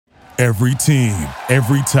Every team,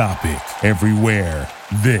 every topic, everywhere.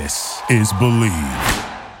 This is Believe.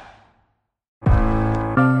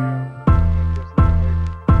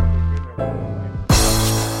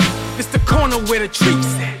 It's the corner where the treats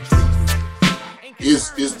at.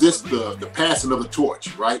 Is this the passing of the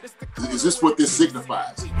torch, right? Is this what this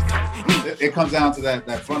signifies? It comes down to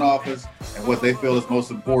that front office and what they feel is most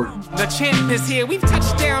important. The champ is here. We've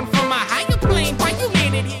touched down from a higher plane. Why you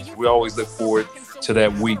landed here? We always look forward to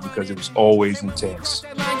that week because it was always intense.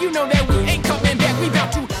 You know that we ain't coming back. We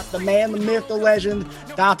about to. The man, the myth, the legend,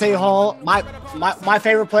 Dante Hall. My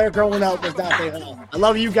favorite player growing up was Dante Hall. I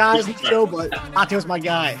love you guys, Joe, but Dante was my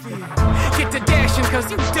guy. Get to dashing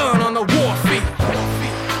because you done on the warfield.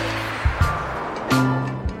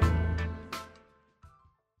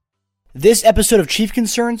 This episode of Chief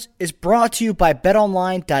Concerns is brought to you by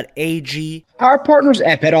BetOnline.ag. Our partners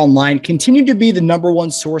at BetOnline continue to be the number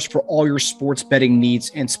one source for all your sports betting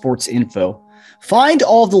needs and sports info. Find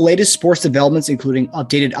all of the latest sports developments, including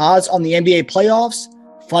updated odds on the NBA playoffs,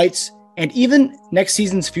 fights, and even next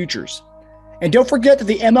season's futures. And don't forget that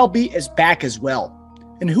the MLB is back as well.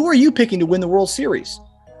 And who are you picking to win the World Series?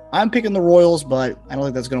 I'm picking the Royals, but I don't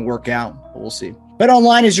think that's going to work out, but we'll see.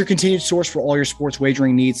 BetOnline is your continued source for all your sports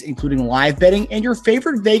wagering needs, including live betting and your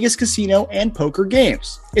favorite Vegas casino and poker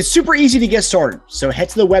games. It's super easy to get started, so head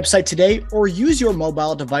to the website today or use your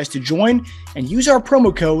mobile device to join and use our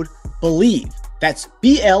promo code BELIEVE. That's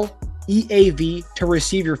BLEAV to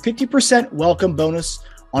receive your 50% welcome bonus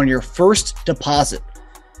on your first deposit.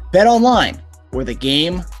 BetOnline, where the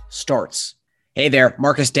game starts. Hey there,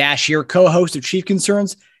 Marcus Dash here, co-host of Chief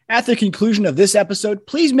Concerns. At the conclusion of this episode,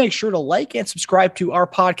 please make sure to like and subscribe to our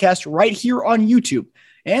podcast right here on YouTube.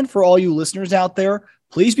 And for all you listeners out there,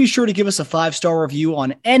 please be sure to give us a 5-star review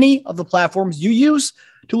on any of the platforms you use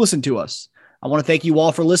to listen to us. I want to thank you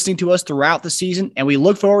all for listening to us throughout the season, and we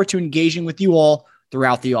look forward to engaging with you all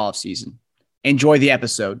throughout the offseason. Enjoy the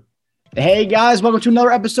episode. Hey guys, welcome to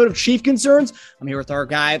another episode of Chief Concerns. I'm here with our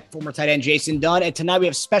guy, former tight end Jason Dunn, and tonight we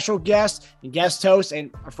have special guest and guest host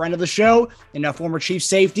and a friend of the show and a former chief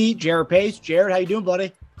safety, Jared Pace. Jared, how you doing,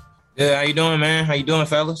 buddy? Yeah, how you doing, man? How you doing,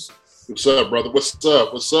 fellas? What's up, brother? What's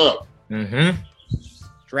up? Mm-hmm.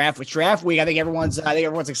 Draft week. I think everyone's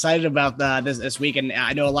excited about this week, and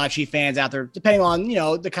I know a lot of Chief fans out there. Depending on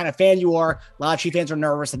the kind of fan you are, a lot of Chief fans are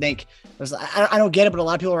nervous. I think I don't get it, but a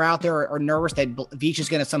lot of people are out there are nervous that Veach is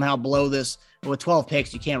going to somehow blow this. With 12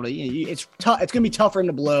 picks, you can't really. It's tough. It's going to be tough for him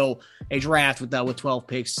to blow a draft with 12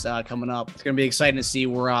 picks coming up. It's going to be exciting to see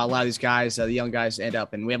where a lot of these guys, the young guys, end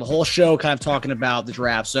up. And we have a whole show kind of talking about the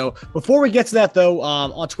draft. So before we get to that, though,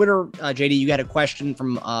 on Twitter, JD, you had a question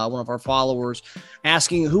from one of our followers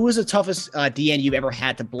asking who was the toughest DN you've ever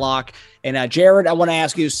had to block. And Jared, I want to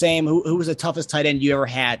ask you the same. Who was the toughest tight end you ever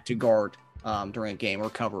had to guard during a game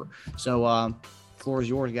or cover? So floor is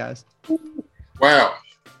yours, guys. Wow.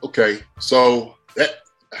 Okay, so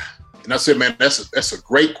I said, man, that's a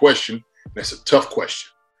great question. That's a tough question.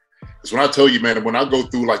 Because when I tell you, man, when I go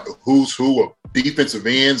through like the who's who of defensive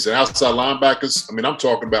ends and outside linebackers, I mean, we're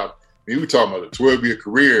talking about a 12-year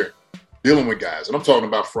career dealing with guys. And I'm talking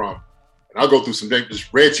about and I'll go through some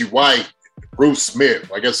things, Reggie White, Bruce Smith,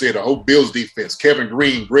 like I said, the whole Bills defense, Kevin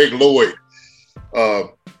Green, Greg Lloyd,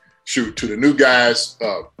 to the new guys,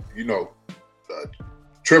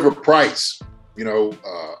 Trevor Price,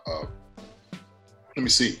 let me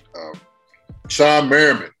see. Sean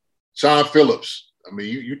Merriman, Sean Phillips. I mean,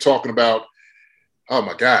 you talking about, oh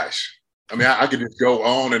my gosh. I mean, I could just go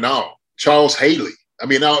on and on. Charles Haley. I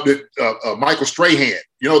mean, Michael Strahan.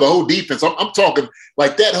 The whole defense. I'm talking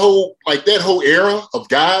like that whole era of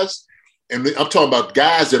guys, and I'm talking about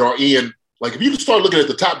guys that are in. Like, if you start looking at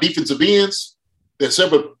the top defensive ends that's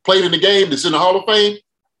ever played in the game, that's in the Hall of Fame,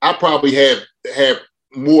 I probably have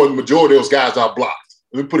more than the majority of those guys I blocked.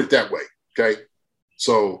 Let me put it that way, okay?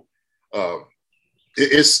 So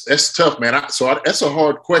it's tough, man. That's a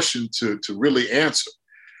hard question to really answer.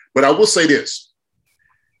 But I will say this.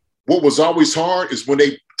 What was always hard is when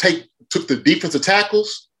they took the defensive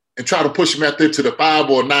tackles and try to push them out there to the 5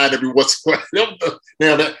 or 9 every once in a while.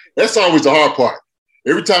 Now, that's always the hard part.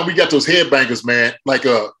 Every time we got those headbangers, man, like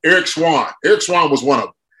Eric Swan. Eric Swan was one of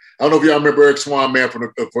them. I don't know if y'all remember Eric Swan, man,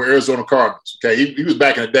 for Arizona Cardinals. Okay, he was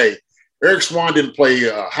back in the day. Eric Swan didn't play he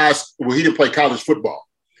didn't play college football,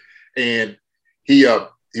 and he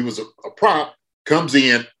was a prop. Comes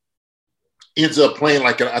in, ends up playing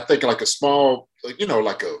like a small,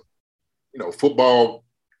 football,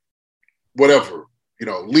 whatever,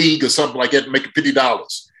 league or something like that, making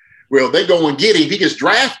 $50. Well, they go and get him. He gets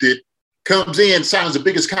drafted, comes in, signs the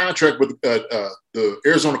biggest contract with the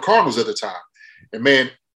Arizona Cardinals at the time, and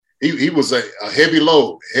man. He was a heavy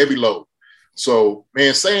load. So,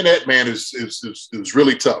 man, saying that, man, it was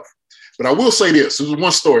really tough. But I will say this. This is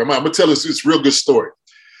one story. I'm going to tell this real good story.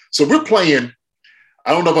 So we're playing,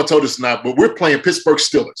 I don't know if I told this or not, but we're playing Pittsburgh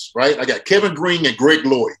Steelers, right? I got Kevin Green and Greg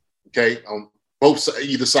Lloyd, okay, on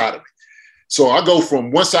either side of me. So I go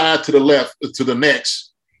from one side to the left to the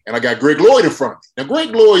next, and I got Greg Lloyd in front of me. Now,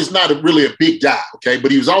 Greg Lloyd is not really a big guy, okay,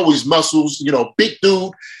 but he was always muscles, big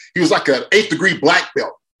dude. He was like an 8th degree black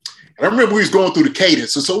belt. And I remember we was going through the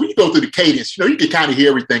cadence. And so when you go through the cadence, you can kind of hear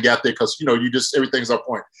everything out there because, everything's on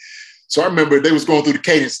point. So I remember they was going through the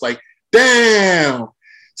cadence like, damn,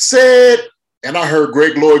 said, and I heard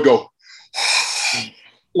Greg Lloyd go,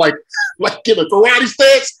 like in a karate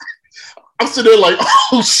stance. I'm sitting there like,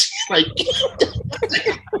 oh, shit. Like,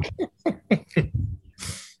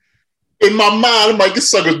 in my mind, I'm like, this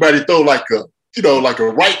sucker's about to throw like a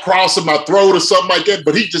right cross in my throat or something like that.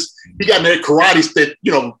 But he got in that karate stance,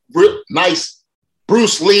 real nice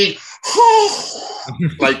Bruce Lee.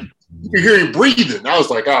 Like, you can hear him breathing. I was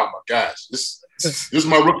like, oh my gosh, this is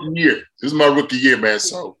my rookie year. This is my rookie year, man.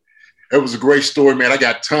 So it was a great story, man. I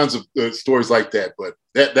got tons of stories like that, but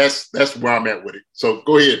that's where I'm at with it. So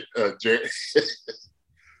go ahead, Jared.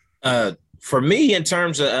 For me, in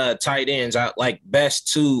terms of tight ends, I like best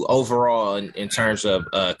two overall in terms of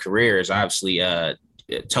careers, obviously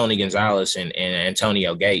Tony Gonzalez and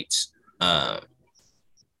Antonio Gates.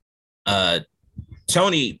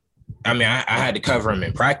 Tony, I mean, I had to cover him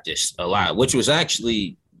in practice a lot, which was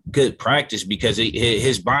actually good practice because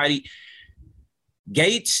his body,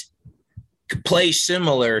 Gates plays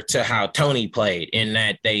similar to how Tony played in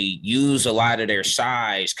that they use a lot of their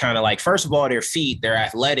size, kind of like, first of all, their feet, they're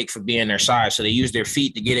athletic for being their size. So they use their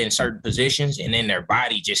feet to get in certain positions, and then their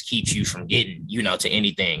body just keeps you from getting, to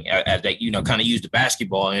anything as they, kind of use the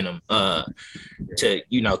basketball in them to,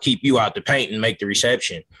 keep you out the paint and make the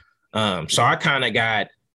reception. So I kind of got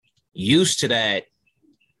used to that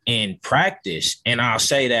in practice. And I'll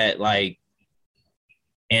say that like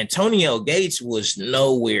Antonio Gates was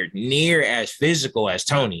nowhere near as physical as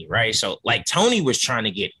Tony, right? So like Tony was trying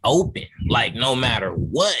to get open, like no matter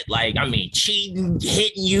what, like, I mean, cheating,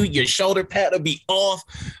 hitting you, your shoulder pad will be off.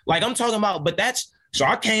 Like I'm talking about, so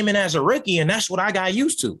I came in as a rookie and that's what I got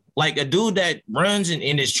used to. Like a dude that runs and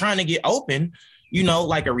is trying to get open,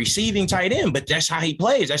 like a receiving tight end, but that's how he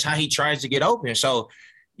plays. That's how he tries to get open. So,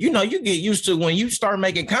 you get used to when you start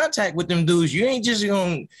making contact with them dudes, you ain't just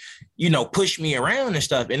going to, push me around and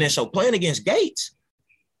stuff. And then so playing against Gates,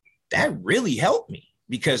 that really helped me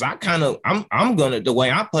because I'm going to, the way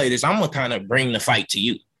I play this, I'm going to kind of bring the fight to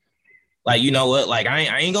you. Like, you know what? Like, I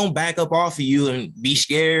ain't going to back up off of you and be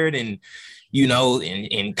scared and,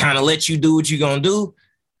 and kind of let you do what you're going to do.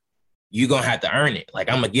 You're going to have to earn it. Like,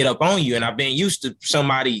 I'm going to get up on you. And I've been used to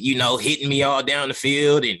somebody, hitting me all down the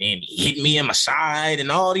field and hitting me in my side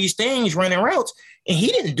and all these things, running routes. And he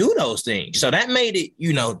didn't do those things. So that made it,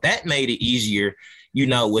 easier,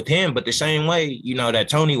 with him. But the same way, that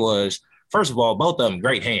Tony was, first of all, both of them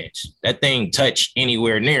great hands. That thing touched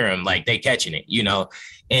anywhere near him, like they catching it,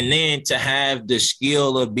 And then to have the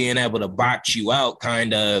skill of being able to box you out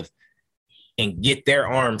kind of and get their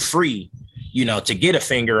arm free, to get a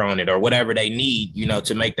finger on it or whatever they need,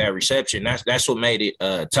 to make that reception. That's what made it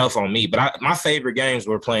tough on me. But my favorite games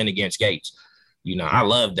were playing against Gates. I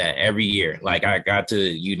love that every year. Like I got to,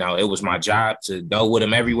 it was my job to go with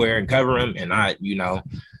him everywhere and cover him. And I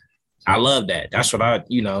love that. That's what I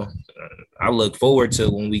look forward to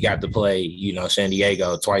when we got to play, San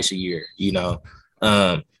Diego twice a year,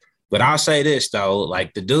 But I'll say this though,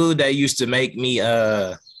 like the dude that used to make me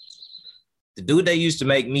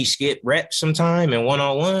skip reps sometime in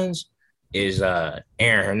one-on-ones is Aaron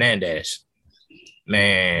Hernandez.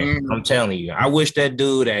 Man, I'm telling you, I wish that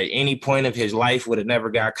dude at any point of his life would have never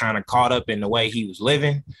got kind of caught up in the way he was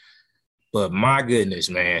living. But my goodness,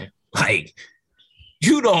 man, like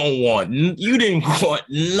you didn't want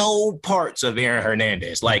no parts of Aaron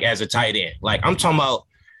Hernandez, like as a tight end. Like I'm talking about,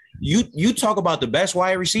 you talk about the best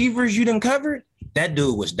wide receivers you done covered. That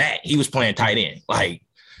dude was that. He was playing tight end. Like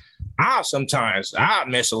I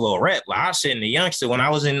miss a little rep. Like I send the youngster when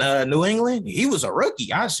I was in New England. He was a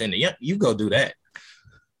rookie. I send you go do that.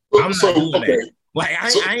 I'm not doing that. Like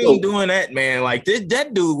I ain't doing that, man. Like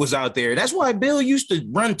that dude was out there. That's why Bill used to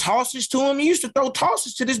run tosses to him. He used to throw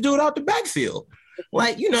tosses to this dude out the backfield.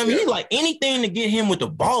 Like, what I mean? Like anything to get him with the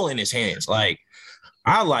ball in his hands. Like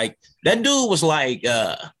that dude was like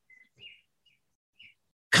kind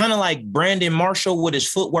of like Brandon Marshall with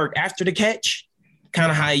his footwork after the catch. Kind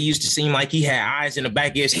of how he used to seem like he had eyes in the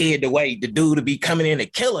back of his head the way the dude to be coming in to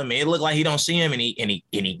kill him. It looked like he don't see him and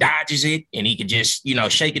he dodges it and he could just,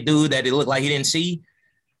 shake a dude that it looked like he didn't see.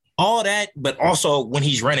 all that, but also when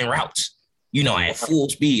he's running routes, you know, at full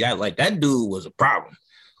speed, that dude was a problem.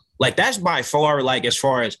 Like, that's by far, like, as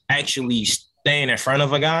far as actually staying in front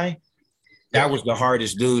of a guy, that was the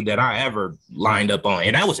hardest dude that I ever lined up on.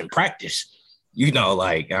 And that was in practice, you know,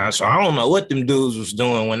 so I don't know what them dudes was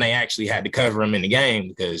doing when they actually had to cover him in the game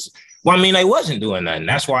because, well, I mean, they wasn't doing nothing.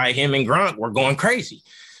 That's why him and Gronk were going crazy.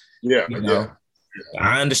 Yeah. You know?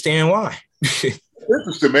 I understand why.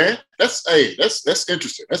 Interesting, man. That's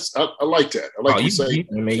interesting. I like that. I like you say.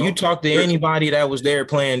 I mean, you talk to anybody that was there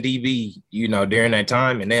playing DB, you know, during that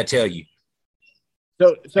time, and they'll tell you.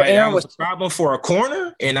 So Aaron was a problem for a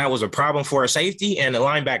corner, and that was a problem for a safety, and the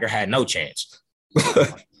linebacker had no chance.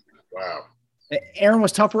 Wow. Aaron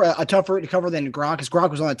was tougher to cover than Gronk, because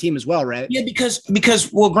Gronk was on the team as well, right? Yeah, because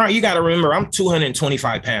Gronk, you got to remember, I'm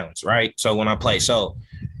 225 pounds, right? So when I play,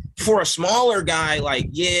 for a smaller guy,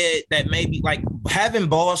 that maybe like having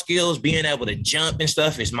ball skills, being able to jump and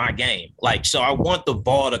stuff is my game. Like, so I want the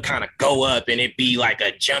ball to kind of go up and it be like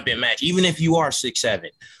a jumping match, even if you are 6'7",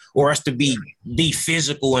 or us to be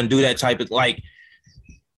physical and do that type of like.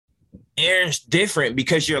 Aaron's different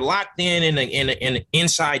because you're locked in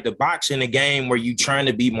inside the box in a game where you're trying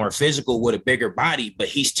to be more physical with a bigger body, but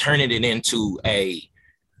he's turning it into a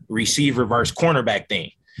receiver versus cornerback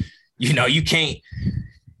thing. You know, you can't.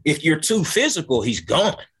 If you're too physical, he's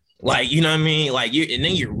gone. Like, you know what I mean? Like, and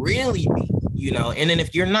then you're really, you know, and then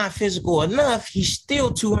if you're not physical enough, he's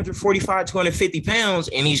still 245, 250 pounds,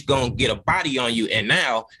 and he's going to get a body on you. And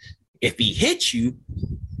now, if he hits you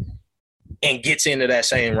and gets into that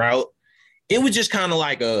same route, it was just kind of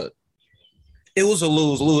like it was a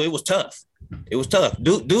lose-lose. It was tough. It was tough.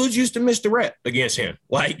 Dudes used to miss the rep against him.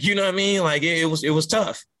 Like, you know what I mean? Like, it was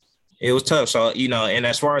tough. It was tough. So, you know, and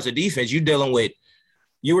as far as the defense, you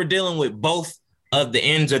were dealing with both of the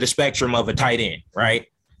ends of the spectrum of a tight end, right?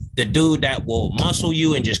 The dude that will muscle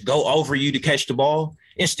you and just go over you to catch the ball.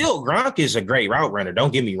 And still, Gronk is a great route runner.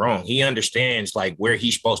 Don't get me wrong. He understands like where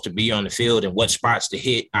he's supposed to be on the field and what spots to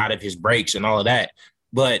hit out of his breaks and all of that.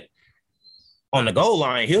 But on the goal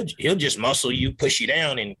line, he'll just muscle you, push you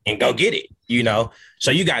down and go get it, you know?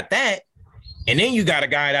 So you got that. And then you got a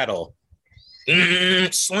guy that'll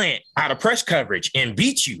slant out of press coverage and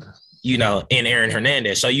beat you. You know, in Aaron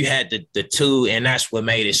Hernandez. So you had the two, and that's what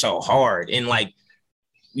made it so hard. And like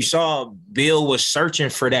you saw, Bill was searching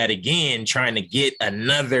for that again, trying to get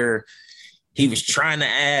he was trying to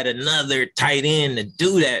add another tight end to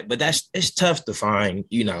do that, but it's tough to find,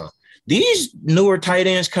 you know. These newer tight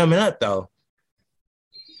ends coming up though,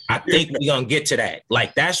 I think we're gonna get to that.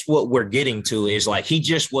 Like that's what we're getting to is like he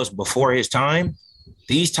just was before his time.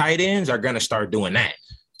 These tight ends are gonna start doing that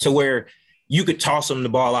to where you could toss them the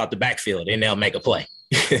ball out the backfield and they'll make a play.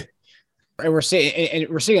 And we're seeing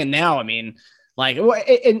it now. I mean, like you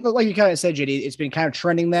kind of said, JD, it's been kind of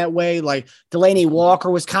trending that way. Like Delaney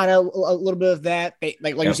Walker was kind of a little bit of that.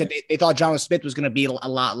 You said, they thought John Smith was going to be a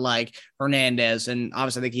lot like Hernandez, and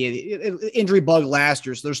obviously I think he had an injury bug last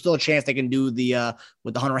year, so there's still a chance they can do with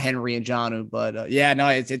the Hunter Henry and Jonnu. But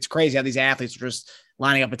it's crazy how these athletes are just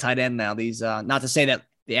lining up a tight end now. These not to say that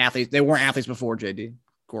the athletes they weren't athletes before, JD.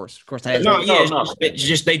 Of course.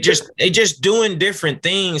 They just doing different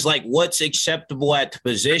things. Like what's acceptable at the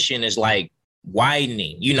position is like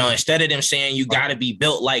widening. You know, instead of them saying you got to be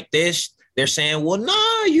built like this, they're saying, well,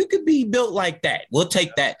 no, you could be built like that. We'll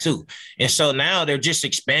take that too. And so now they're just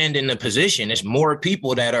expanding the position. There's more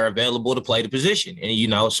people that are available to play the position, and you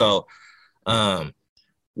know, so you're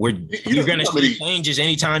going to see changes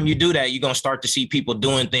anytime you do that. You're going to start to see people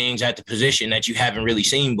doing things at the position that you haven't really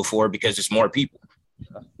seen before because it's more people.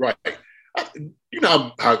 Right. You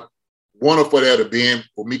know how wonderful that would have been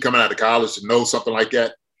for me coming out of college to know something like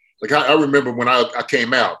that. Like I remember when I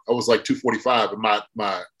came out, I was like 245, and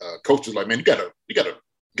my coach was like, "Man, you gotta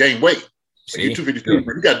gain weight. Like, you're 252.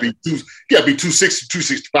 You gotta be 260,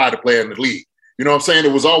 265 to play in the league." You know what I'm saying?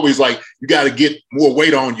 It was always like you got to get more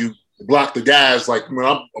weight on you to block the guys. Like when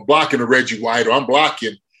I'm blocking a Reggie White or I'm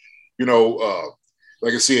blocking, you know.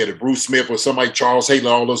 Like I said, Bruce Smith or somebody, Charles Haley,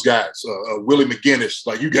 all those guys, Willie McGinnis,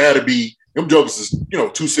 like you got to be, them jokers is,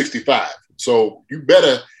 265. So you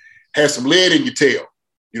better have some lead in your tail.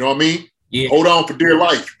 You know what I mean? Yeah. Hold on for dear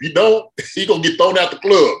life. If you don't, you're going to get thrown out the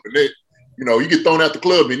club. And then, you get thrown out the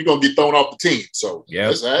club and you're going to get thrown off the team. So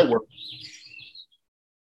that's how it works.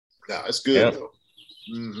 Nah, it's good, yep. though.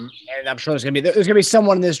 Mm-hmm. And I'm sure there's gonna be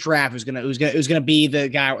someone in this draft who's gonna be the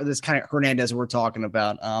guy, this kind of Hernandez we're talking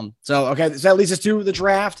about. So that leads us to the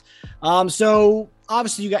draft. So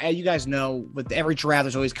obviously you guys know with every draft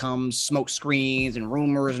there's always comes smoke screens and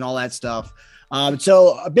rumors and all that stuff.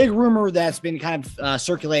 So a big rumor that's been kind of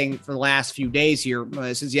circulating for the last few days here,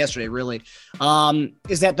 since yesterday, really,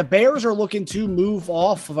 is that the Bears are looking to move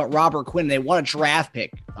off of Robert Quinn. They want a draft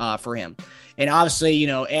pick for him. And obviously, you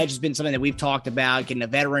know, edge has been something that we've talked about, getting a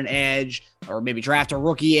veteran edge or maybe draft a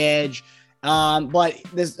rookie edge. But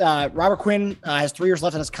this Robert Quinn has 3 years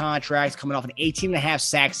left on his contract, coming off an 18.5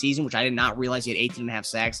 sack season, which I did not realize he had 18.5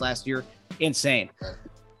 sacks last year. Insane.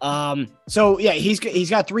 So yeah, he's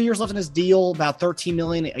got 3 years left in his deal, about $13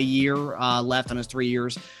 million a year left on his 3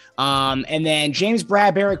 years. And then James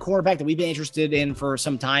Bradbury, cornerback that we've been interested in for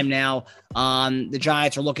some time now. The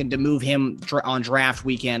Giants are looking to move him on draft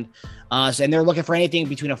weekend. And they're looking for anything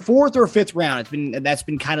between a 4th or 5th round. That's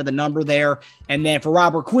been kind of the number there. And then for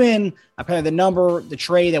Robert Quinn, apparently the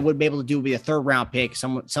trade that would be able to do would be a 3rd round pick.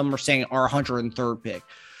 Some are saying our 103rd pick.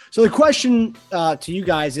 So the question to you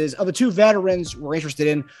guys is, of the 2 veterans we're interested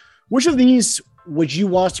in, which of these would you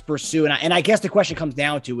want us to pursue? And I guess the question comes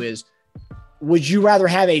down to is, would you rather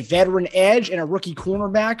have a veteran edge and a rookie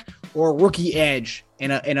cornerback, or a rookie edge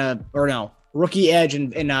rookie edge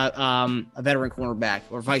and a veteran cornerback,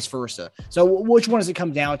 or vice versa? So which one does it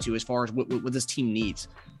come down to as far as what this team needs?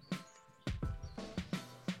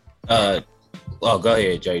 Well, go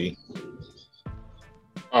ahead, JD.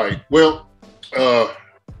 All right. Well,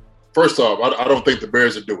 first off, I don't think the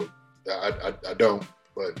Bears are doing it. I don't,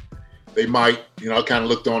 but they might. You know, I kind of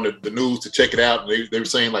looked on the news to check it out, and they were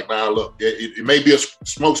saying like, "Nah, look, it may be a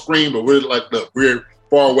smoke screen, but we're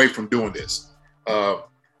far away from doing this."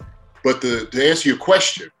 But to answer your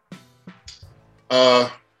question, man,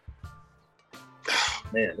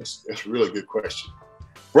 that's a really good question.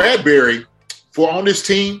 Bradbury, on this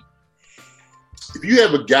team, if you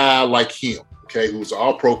have a guy like him, okay, who's an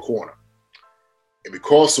all-pro corner, and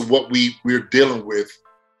because of what we're dealing with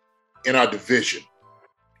in our division,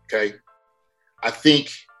 okay, I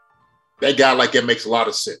think that guy like that makes a lot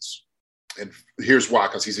of sense. And here's why: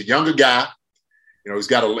 because he's a younger guy. You know, he's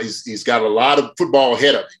got a lot of football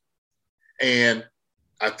ahead of him. And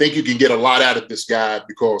I think you can get a lot out of this guy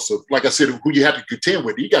because of, like I said, who you have to contend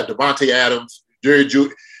with. You got Devontae Adams, Jerry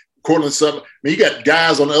Jeudy, Cortland Sutton. I mean, you got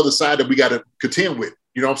guys on the other side that we got to contend with,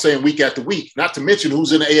 you know what I'm saying, week after week, not to mention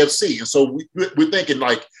who's in the AFC. And so we're thinking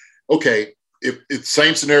like, okay, if it's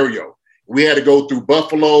same scenario, we had to go through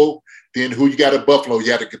Buffalo, then who you got at Buffalo you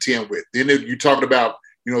had to contend with. Then you're talking about,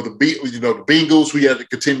 the Bengals, who you had to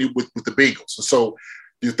continue with the Bengals. And so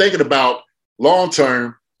you're thinking about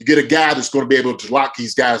long-term, you get a guy that's going to be able to lock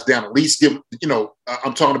these guys down, at least give,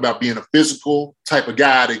 I'm talking about being a physical type of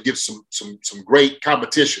guy that gives some great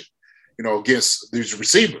competition, against these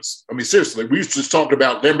receivers. I mean, seriously, we used to just talking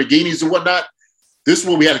about Lamborghinis and whatnot. This is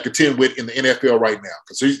what we had to contend with in the NFL right now,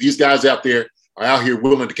 because these guys out there are out here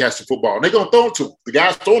willing to catch the football, and they're going to throw it to them. The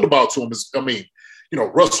guys throwing the ball to them is,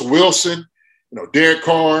 Russell Wilson, Derek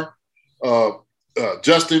Carr,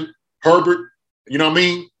 Justin Herbert, you know what I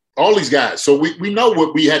mean? All these guys. So we know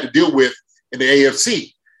what we had to deal with in the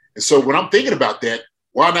AFC. And so when I'm thinking about that,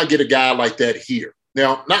 why not get a guy like that here?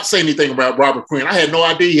 Now, not saying anything about Robert Quinn. I had no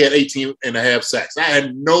idea he had 18.5 sacks. I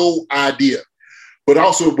had no idea. But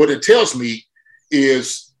also what it tells me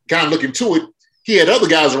is, kind of looking to it, he had other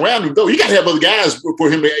guys around him, though. You got to have other guys for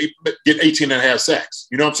him to get 18.5 sacks.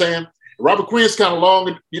 You know what I'm saying? Robert Quinn's kind of long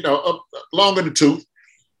in the tooth.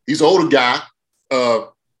 He's an older guy.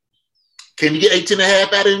 Can you get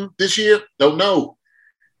 18.5 out of him this year? Don't know.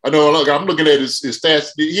 I know. Look, I'm looking at his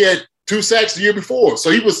stats. He had 2 sacks the year before, so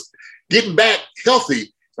he was getting back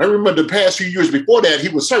healthy. I remember the past few years before that, he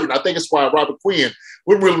was certain. I think that's why Robert Quinn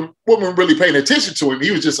wasn't really paying attention to him.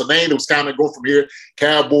 He was just a name that was kind of going from here,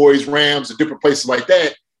 Cowboys, Rams, and different places like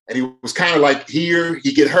that. And he was kind of like here,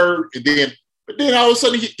 he get hurt, but then all of a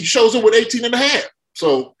sudden he shows up with 18.5.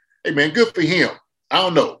 So, hey, man, good for him. I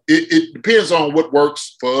don't know. It depends on what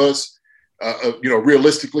works for us,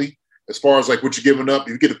 realistically, as far as like what you're giving up. If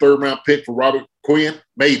you get a 3rd round pick for Robert Quinn,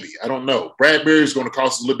 maybe. I don't know. Bradbury is going to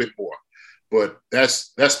cost us a little bit more. But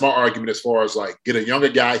that's my argument as far as like get a younger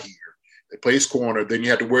guy here that plays corner. Then you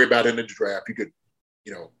have to worry about in the draft. You could,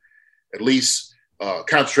 at least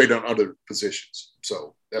concentrate on other positions.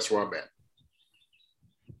 So that's where I'm at.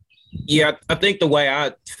 Yeah, I think the way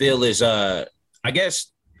I feel is, I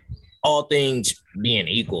guess all things being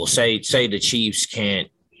equal, say the Chiefs can't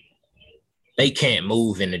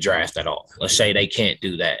move in the draft at all. Let's say they can't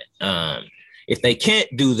do that. If they can't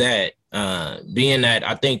do that, being that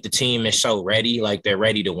I think the team is so ready, like they're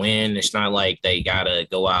ready to win. It's not like they gotta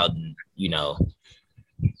go out and,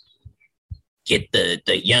 get the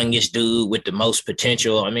youngest dude with the most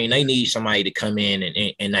potential. I mean, they need somebody to come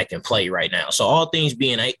in and that can play right now. So all things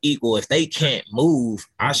being equal, if they can't move,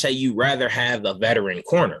 I say you rather have a veteran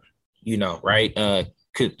corner, right?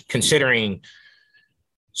 Considering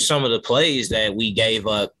some of the plays that we gave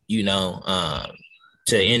up,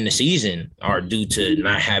 to end the season are due to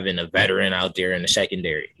not having a veteran out there in the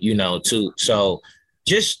secondary, too. So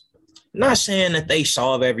just not saying that they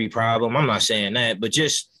solve every problem. I'm not saying that, but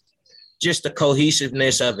just the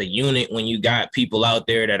cohesiveness of a unit when you got people out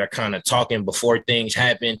there that are kind of talking before things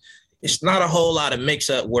happen. It's not a whole lot of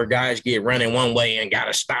mix-up where guys get running one way and got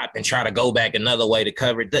to stop and try to go back another way to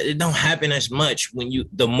cover it. It don't happen as much when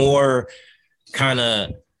the more kind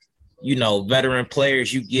of, veteran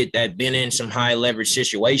players you get that been in some high leverage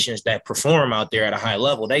situations that perform out there at a high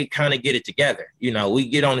level, they kind of get it together. We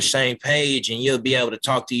get on the same page and you'll be able to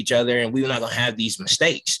talk to each other and we're not going to have these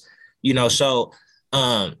mistakes, so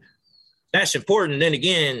that's important. Then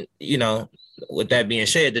again, with that being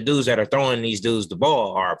said, the dudes that are throwing these dudes the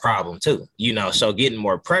ball are a problem too, so getting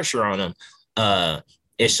more pressure on them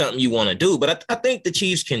is something you want to do. But I think the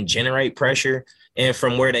Chiefs can generate pressure, and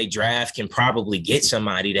from where they draft can probably get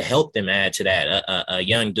somebody to help them add to that, a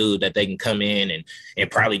young dude that they can come in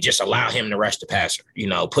and probably just allow him to rush the passer,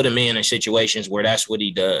 put him in situations where that's what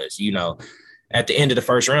he does. At the end of the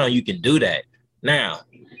first round, you can do that. Now,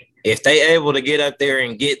 if they able to get up there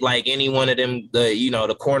and get like any one of them,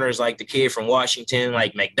 the corners like the kid from Washington,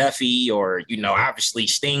 like McDuffie, or, obviously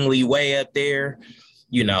Stingley way up there,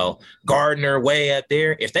 Gardner way up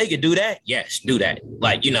there. If they could do that, yes, do that.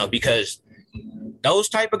 Like, because those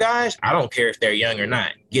type of guys, I don't care if they're young or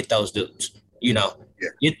not, get those dudes,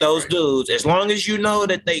 get those dudes. As long as you know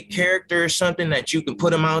that they character is something that you can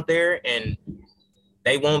put them out there and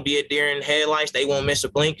they won't be a deer in headlights. They won't miss a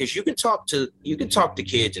blink, because you can talk to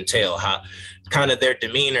kids and tell how kind of their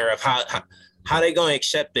demeanor of how they going to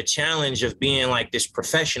accept the challenge of being like this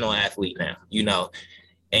professional athlete now,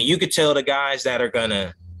 and you could tell the guys that are going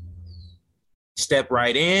to step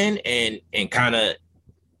right in and kind of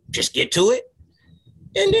just get to it.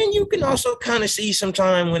 And then you can also kind of see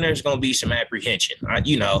sometime when there's going to be some apprehension. I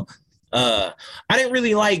didn't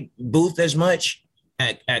really like Booth as much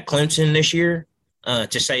at Clemson this year.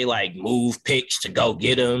 To say like move picks to go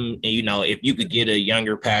get them, and if you could get a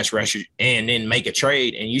younger pass rusher and then make a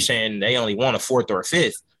trade, and you saying they only want a 4th or a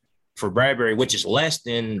 5th for Bradbury, which is less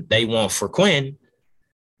than they want for Quinn,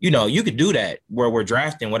 you could do that where we're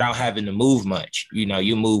drafting without having to move much.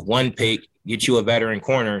 You move one pick, get you a veteran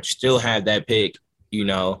corner, still have that pick,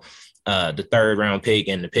 the 3rd round pick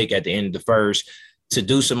and the pick at the end of the first to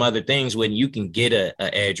do some other things when you can get a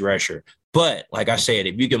edge rusher. But like I said,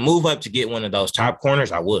 if you can move up to get one of those top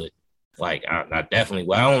corners, I would. Like I definitely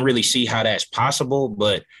would. I don't really see how that's possible,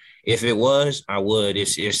 but if it was, I would.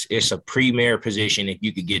 It's a premier position if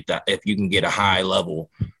you can get a high level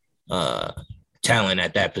talent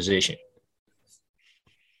at that position.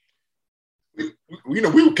 We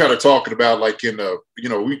were kind of talking about like in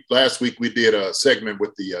last week we did a segment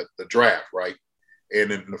with the draft, right? And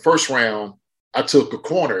in the first round, I took a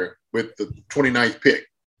corner with the 29th pick.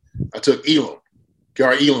 I took Elam,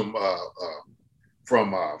 Kari Elam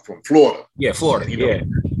from Florida. Yeah, Florida.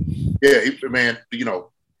 Man,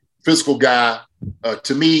 physical guy.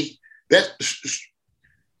 To me, that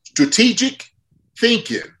strategic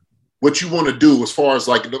thinking, what you want to do as far as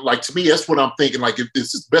like to me, that's what I'm thinking. Like if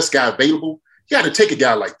this is the best guy available, you got to take a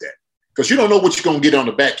guy like that because you don't know what you're going to get on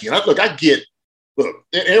the back end. Look,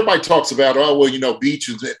 everybody talks about, Beach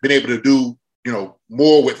has been able to do,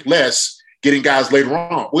 more with less, getting guys later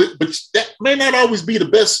on. But that may not always be the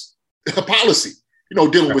best policy,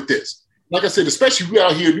 dealing with this. Like I said, especially if you're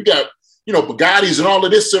out here, you got, Bugattis and all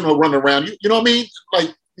of this running around. You know what I mean?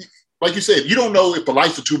 Like you said, you don't know if the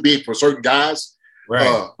lights are too big for certain guys.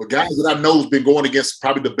 Right. But guys that I know has been going against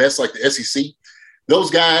probably the best, like the SEC. Those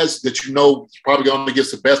guys that probably going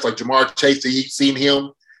against the best, like Jamar Chase, you've seen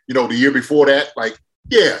him, the year before that. Like,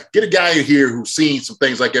 yeah, get a guy in here who's seen some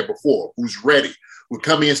things like that before, who's ready, who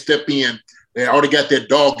come in, step in, they already got that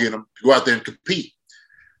dog in them to go out there and compete.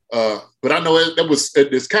 But I know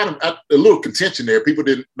it's kind of a little contention there. People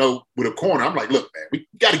didn't know with a corner. I'm like, look, man, we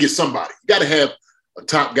got to get somebody. You got to have a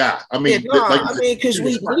top guy. I mean, because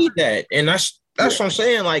we need that, and that's what I'm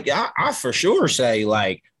saying. Like, I for sure say,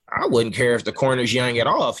 like, I wouldn't care if the corner's young at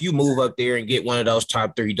all. If you move up there and get one of those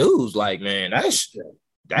top 3 dudes, like, man,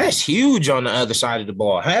 that's huge on the other side of the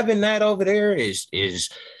ball. Having that over there is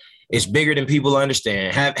bigger than people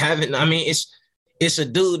understand. It's a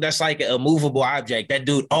dude that's like a movable object. That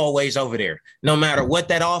dude always over there. No matter what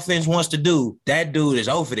that offense wants to do, that dude is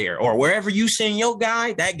over there. Or wherever you send your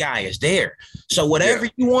guy, that guy is there. So whatever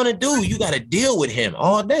you want to do, you got to deal with him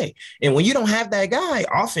all day. And when you don't have that guy,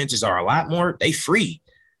 offenses are a lot more, they free.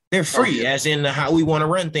 They're free, as in how we want to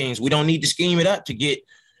run things. We don't need to scheme it up to get,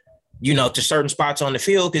 to certain spots on the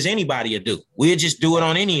field, because anybody will do. We'll just do it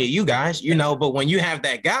on any of you guys, but when you have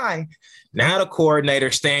that guy, now the coordinator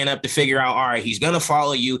staying up to figure out, all right, he's going to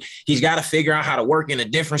follow you. He's got to figure out how to work in a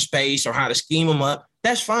different space or how to scheme him up.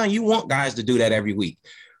 That's fine. You want guys to do that every week.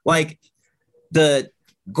 Like the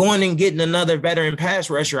going and getting another veteran pass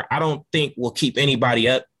rusher, I don't think will keep anybody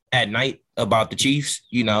up at night about the Chiefs.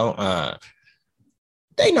 They know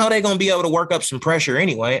they're going to be able to work up some pressure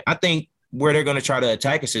anyway. I think where they're going to try to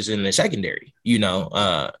attack us is in the secondary,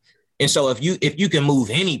 and so if you can move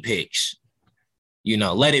any picks,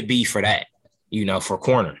 let it be for that, for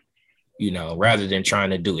corner, rather than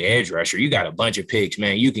trying to do edge rusher. You got a bunch of picks,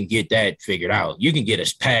 man. You can get that figured out. You can get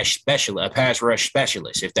a pass rush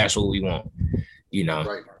specialist if that's what we want,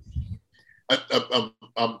 Right.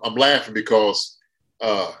 I'm laughing because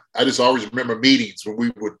I just always remember meetings when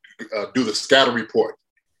we would do the scatter report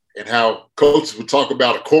and how coaches would talk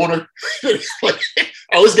about a corner. Like,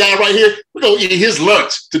 this guy right here, we're going to eat his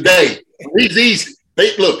lunch today. He's easy.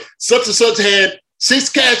 Look, such and such had 6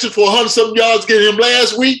 catches for 100-something yards getting him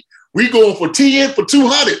last week. We going for 10 for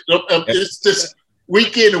 200. It's just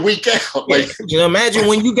week in and week out. Like, imagine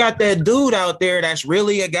when you got that dude out there that's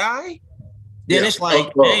really a guy, then it's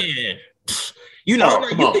like, man, you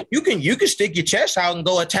can stick your chest out and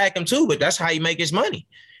go attack him too, but that's how you make his money,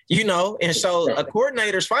 And so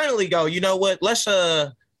coordinators finally go, you know what, let's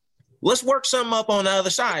work something up on the other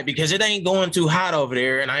side because it ain't going too hot over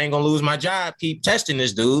there and I ain't going to lose my job. Keep testing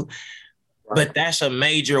this dude. Right. But that's a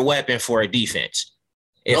major weapon for a defense.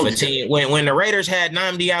 If a team, when the Raiders had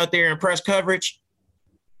Nnamdi out there in press coverage,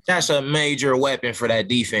 that's a major weapon for that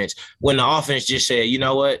defense. When the offense just said, you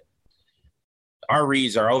know what, our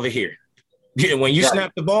reads are over here. When you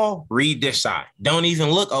snap the ball, read this side. Don't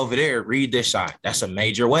even look over there. Read this side. That's a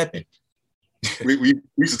major weapon. we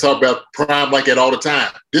used to talk about Prime like that all the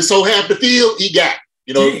time. This so half the field, he got.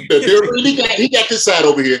 He got this side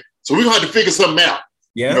over here. So we're going to have to figure something out.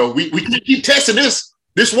 Yeah. We can't keep testing this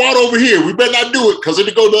wad over here. We better not do it because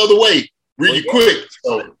it'll go the other way really quick.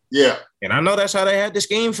 So, yeah. And I know that's how they had the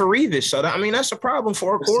scheme for Revis. So, that's a problem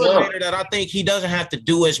for a coordinator that I think he doesn't have to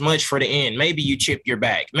do as much for the end. Maybe you chip your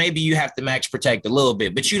back. Maybe you have to max protect a little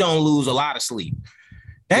bit, but you don't lose a lot of sleep.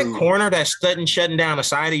 That corner that's shutting down the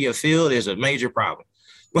side of your field is a major problem.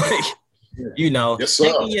 Taking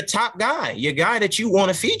your top guy, your guy that you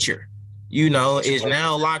want to feature, is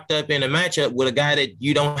now locked up in a matchup with a guy that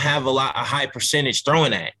you don't have a high percentage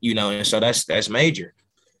throwing at, and so that's major.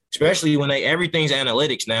 Especially when everything's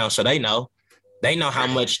analytics now, so they know how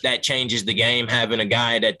much that changes the game, having a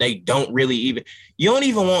guy that they don't really you don't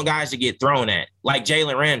even want guys to get thrown at, like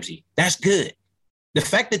Jalen Ramsey. That's good. The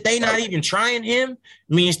fact that they not even trying him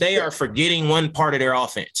means they are forgetting one part of their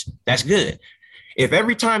offense. That's good. If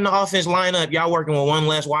every time the offense line up, y'all working with one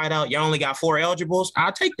less wideout, y'all only got 4 eligibles,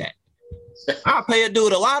 I'll take that. I'll pay a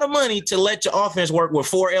dude a lot of money to let your offense work with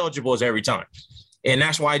 4 eligibles every time. And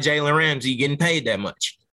that's why Jalen Ramsey getting paid that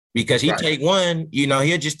much. Because he take one,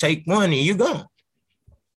 he'll just take one and you go.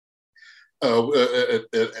 And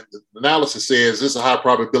the analysis says there's a high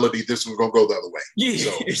probability this one's going to go the other way. Yeah,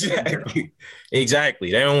 so.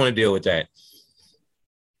 Exactly. They don't want to deal with that.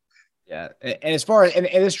 Yeah. And as far as in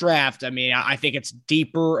this draft, I think it's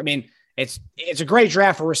deeper. It's a great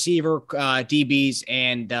draft for receiver, DBs,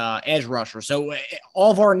 and edge rusher. So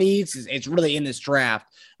all of our needs it's really in this draft.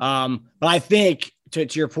 But I think to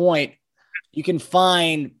your point, you can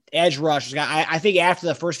find edge rushers. I think after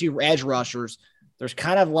the first few edge rushers, there's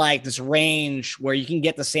kind of like this range where you can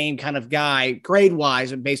get the same kind of guy grade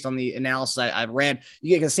wise, and based on the analysis I've read, you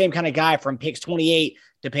get the same kind of guy from picks 28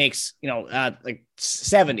 to picks, like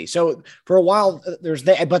 70. So for a while there's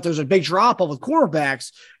a big drop off with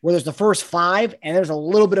quarterbacks where there's the first 5 and there's a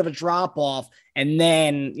little bit of a drop off, and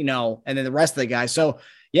then the rest of the guys. So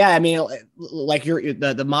yeah, like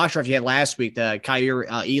the mock draft you had last week, the Kaiir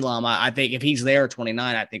Elam. I think if he's there at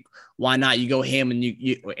 29, I think why not? You go him and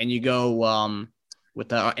you go with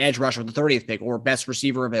the edge rusher with the 30th pick, or best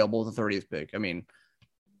receiver available with the 30th pick.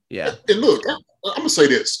 Yeah. And look, I'm gonna say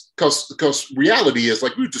this because reality is,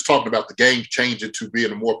 like we were just talking about, the game changing to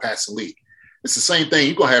being a more passing league. It's the same thing.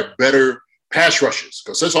 You're gonna have better pass rushes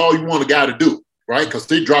because that's all you want a guy to do, right? Because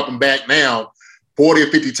they're dropping back now 40 or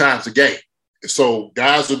 50 times a game. And so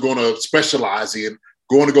guys are going to specialize in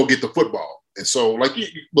going to go get the football. And so, look,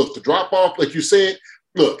 the drop off, like you said,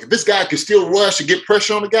 look, if this guy can still rush and get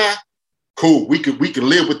pressure on the guy, cool. We can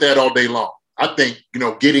live with that all day long. I think,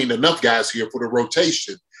 getting enough guys here for the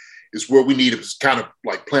rotation is where we need to kind of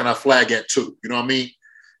like plant our flag at too. You know what I mean?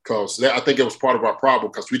 Because I think it was part of our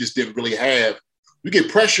problem because we just didn't really have – we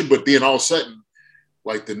get pressure, but then all of a sudden,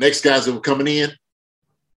 like the next guys that were coming in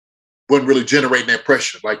wasn't really generating that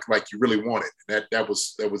pressure like you really wanted. And that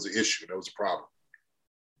was the issue. That was a problem.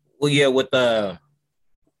 Well, yeah, with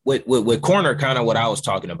corner, kind of what I was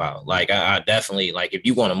talking about. Like, I definitely, like, if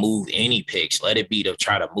you want to move any picks, let it be to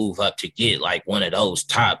try to move up to get, like, one of those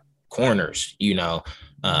top corners,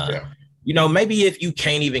 maybe if you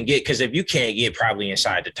can't even get – because if you can't get probably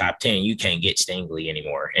inside the top 10, you can't get Stingley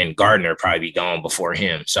anymore. And Gardner probably be gone before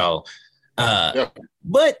him. So,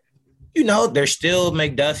 but, there's still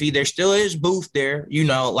McDuffie. There still is Booth there,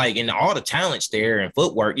 and all the talent's there and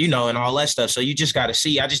footwork, and all that stuff. So you just got to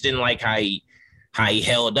see. I just didn't like how he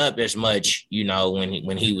held up as much,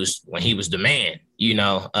 when he was the man,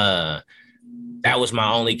 that was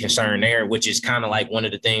my only concern there, which is kind of like one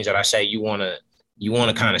of the things that I say you want to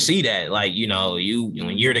kind of see that, like,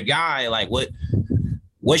 when you're the guy, like what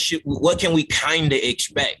can we kind of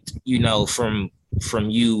expect, from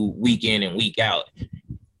you week in and week out.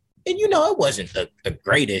 And, it wasn't the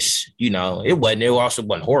greatest, it also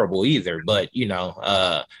wasn't horrible either, but,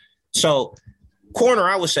 so corner,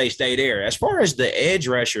 I would say stay there. As far as the edge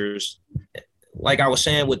rushers, like I was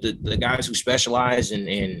saying with the guys who specialize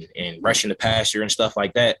in rushing the passer and stuff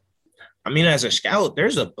like that, I mean, as a scout,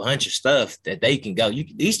 there's a bunch of stuff that they can go.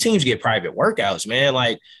 These teams get private workouts, man.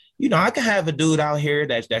 Like, I could have a dude out here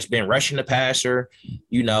that's been rushing the passer,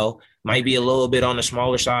 might be a little bit on the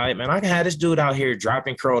smaller side. Man, I can have this dude out here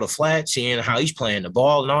dropping curl to flat, seeing how he's playing the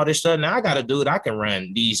ball and all this stuff. Now I got a dude I can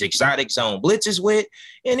run these exotic zone blitzes with,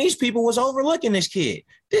 and these people was overlooking this kid.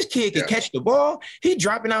 This kid can catch the ball. He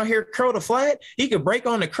dropping out here curl to flat. He could break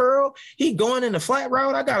on the curl. He going in the flat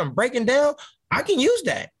route. I got him breaking down. I can use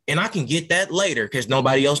that, and I can get that later because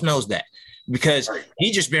nobody else knows that. Because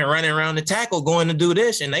he just been running around the tackle going to do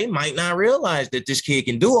this, and they might not realize that this kid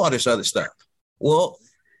can do all this other stuff. Well,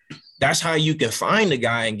 that's how you can find a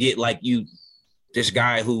guy and get this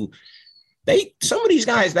guy who some of these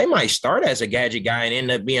guys, they might start as a gadget guy and end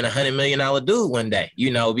up being $100 million dude one day,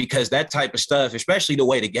 because that type of stuff, especially the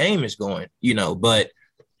way the game is going, but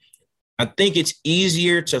I think it's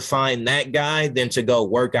easier to find that guy than to go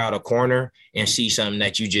work out a corner and see something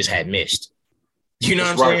that you just had missed. You know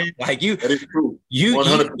what I'm saying? Like you're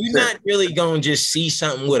not really going to just see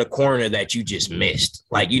something with a corner that you just missed.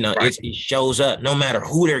 Like, it shows up no matter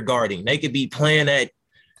who they're guarding. They could be playing at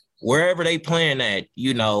wherever they playing at,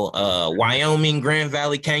 Wyoming, Grand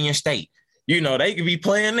Valley, Canyon State. They could be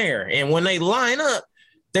playing there. And when they line up,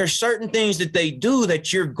 there's certain things that they do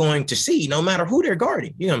that you're going to see no matter who they're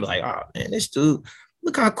guarding. You're going to be like, oh, man, this dude,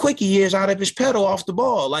 look how quick he is out of his pedal off the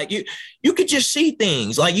ball. Like you could just see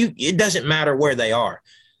things like it doesn't matter where they are.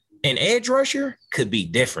 An edge rusher could be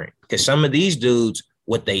different because some of these dudes,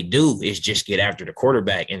 what they do is just get after the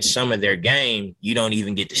quarterback, and some of their game, you don't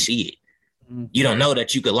even get to see it. You don't know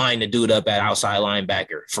that you could line the dude up at outside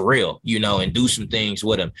linebacker for real, and do some things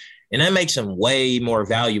with him. And that makes him way more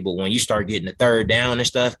valuable when you start getting the third down and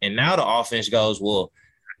stuff. And now the offense goes, well,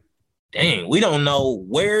 dang, we don't know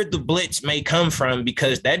where the blitz may come from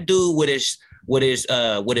because that dude with his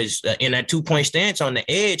in that 2-point stance on the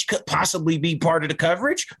edge could possibly be part of the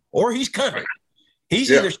coverage, or he's coming. He's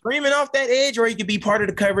either screaming off that edge or he could be part of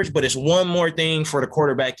the coverage, but it's one more thing for the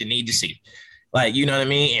quarterback to need to see. Like, you know what I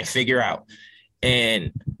mean? And figure out.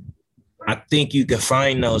 And I think you can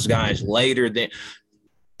find those guys later than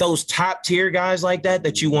those top tier guys like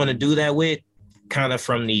that you want to do that with. Kind of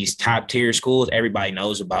from these top tier schools, everybody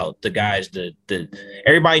knows about the guys.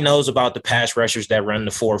 Everybody knows about the pass rushers that run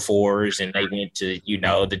the 4.4s, and they went to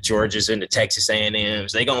the Georgias and the Texas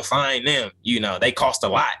A&Ms. They gonna find them. They cost a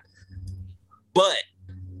lot, but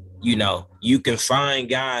you can find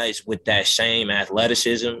guys with that same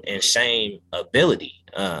athleticism and same ability.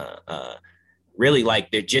 Really,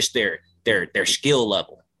 like they're just their skill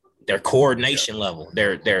level, their coordination level,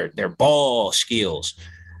 their ball skills.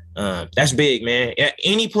 That's big, man.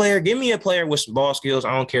 Any player, give me a player with some ball skills.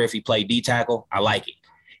 I don't care if he play D tackle. I like it.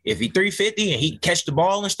 If he 350 and he catch the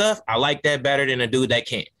ball and stuff, I like that better than a dude that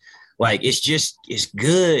can't. Like, it's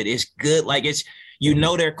good. It's good. Like,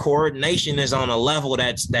 their coordination is on a level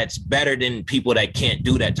that's better than people that can't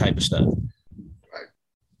do that type of stuff.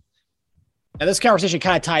 Now, this conversation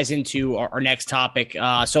kind of ties into our next topic.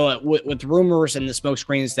 So with rumors and the smoke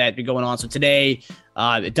screens that have been going on. So today,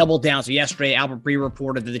 it doubled down. So yesterday, Albert Breer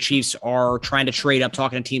reported that the Chiefs are trying to trade up,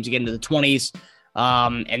 talking to teams to get into the 20s.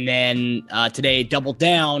 And then today, double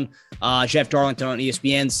down, Jeff Darlington on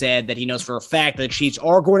ESPN said that he knows for a fact that the Chiefs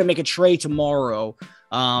are going to make a trade tomorrow.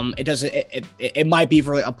 It might be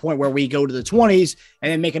for a point where we go to the 20s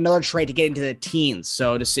and then make another trade to get into the teens.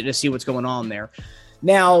 So to see what's going on there.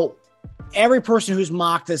 Now, every person who's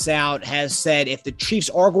mocked this out has said if the Chiefs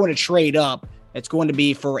are going to trade up, it's going to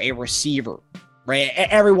be for a receiver, right?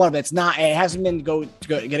 Every one of it. It hasn't been to go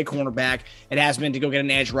get a cornerback. It hasn't been to go get an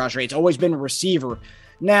edge rusher. It's always been a receiver.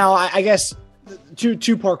 Now, I guess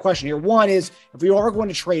two-part question here. One is, if we are going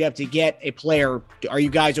to trade up to get a player, are you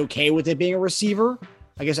guys okay with it being a receiver?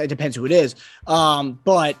 I guess it depends who it is.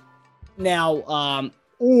 But now,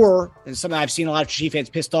 and something I've seen a lot of Chief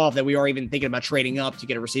fans pissed off that we are even thinking about trading up to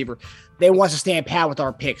get a receiver. They want us to stand pat with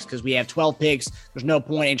our picks because we have 12 picks. There's no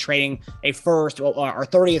point in trading a first, our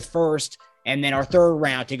 30th first, and then our third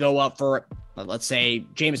round to go up for, let's say,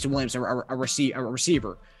 Jameson Williams, a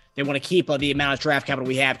receiver. They want to keep the amount of draft capital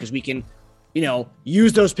we have because we can,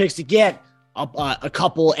 use those picks to get a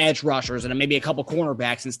couple edge rushers and maybe a couple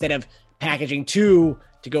cornerbacks instead of packaging two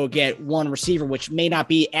to go get one receiver, which may not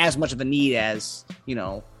be as much of a need as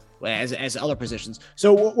as other positions.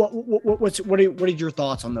 So what are your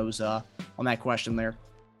thoughts on those on that question there?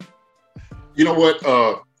 You know what?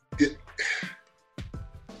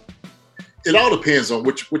 It all depends on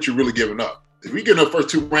what you're really giving up. If we get in the first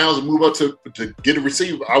 2 rounds and move up to get a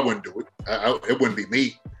receiver, I wouldn't do it. It wouldn't be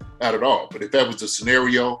me, not at all. But if that was the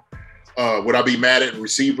scenario, would I be mad at a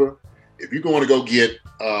receiver? If you're going to go get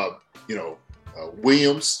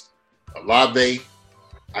Williams, Olave,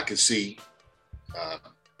 I can see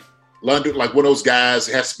London, like one of those guys.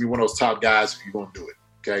 It has to be one of those top guys if you're going to do it.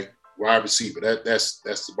 Okay, wide receiver. That's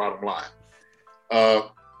the bottom line.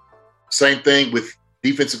 Same thing with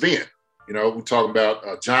defensive end. We're talking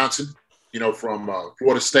about Johnson. From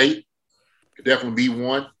Florida State, could definitely be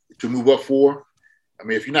one to move up for. I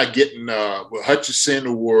mean, if you're not getting Hutchinson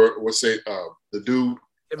or the dude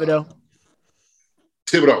Thibodeau,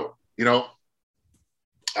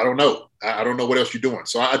 I don't know. I don't know what else you're doing.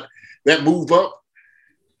 So that move up,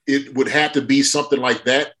 it would have to be something like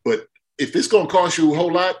that. But if it's going to cost you a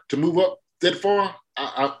whole lot to move up that far,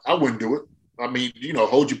 I wouldn't do it. I mean,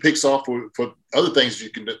 hold your picks off for other things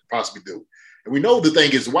you can possibly do. And we know the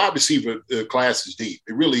thing is the wide receiver class is deep.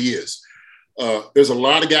 It really is. There's a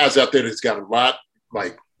lot of guys out there that's got a lot,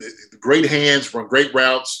 like great hands, run great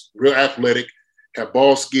routes, real athletic, have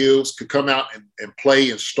ball skills, could come out and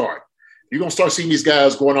play and start. You're going to start seeing these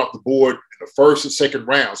guys going off the board in the first and second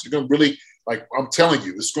rounds. You're going to really, I'm telling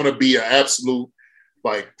you, it's going to be an absolute,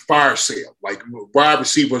 fire sale. Wide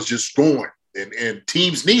receivers just going. And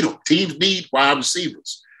teams need them. Teams need wide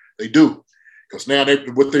receivers. They do. Because now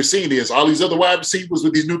what they're seeing is all these other wide receivers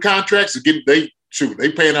with these new contracts are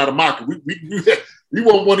they paying out of market. We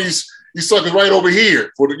want one of these suckers right over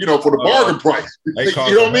here for the bargain price. They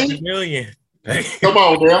you know what I mean? Million. Come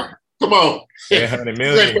on, man. Come on. $100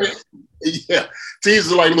 million. Yeah. Teams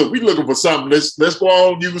are like, look, we're looking for something. Let's go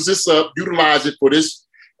on, use this up, utilize it for this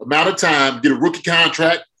amount of time, get a rookie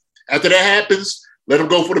contract. After that happens, let them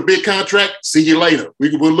go for the big contract. See you later.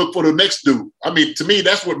 We'll look for the next dude. I mean, to me,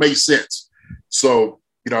 that's what makes sense. So,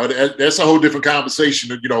 that's a whole different conversation,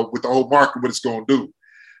 with the whole market, what it's going to do.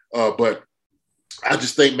 But I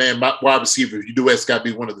just think, man, my wide receiver, if you do, it's got to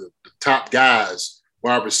be one of the top guys,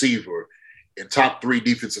 wide receiver, and top 3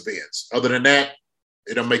 defensive ends. Other than that,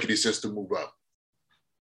 it don't make any sense to move up.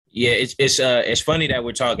 Yeah, it's funny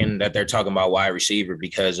that they're talking about wide receiver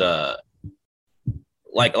because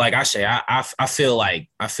like I say, I feel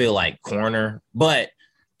like corner, but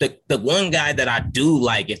the one guy that I do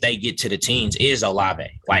like if they get to the teens is Olave.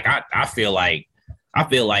 I feel like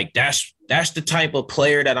that's the type of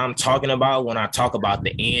player that I'm talking about when I talk about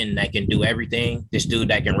the end that can do everything. This dude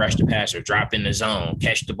that can rush the passer, drop in the zone,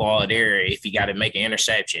 catch the ball there if he got to make an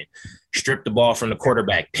interception, strip the ball from the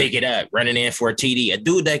quarterback, pick it up, run it in for a TD. A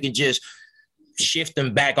dude that can just shift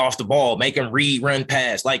them back off the ball, make them run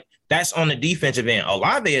pass. That's on the defensive end.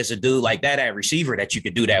 Olave is a dude like that at receiver that you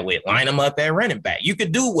could do that with. Line him up at running back. You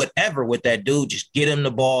could do whatever with that dude. Just get him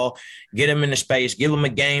the ball, get him in the space, give him a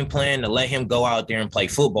game plan to let him go out there and play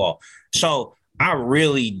football. So I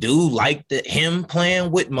really do like him playing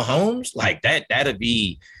with Mahomes.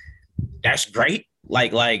 That's great.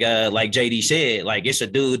 Like JD said, it's a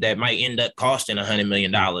dude that might end up costing $100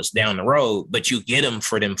 million down the road, but you get him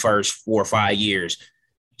for them first 4 or 5 years,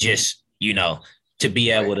 just, to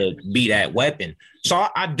be able to be that weapon. So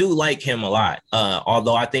I do like him a lot.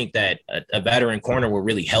 Although I think that a veteran corner will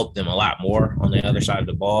really help them a lot more on the other side of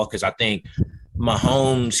the ball. Cause I think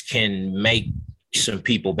Mahomes can make some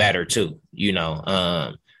people better too,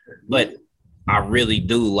 but I really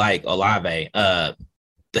do like Olave. The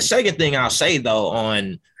second thing I'll say, though,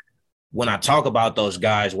 on when I talk about those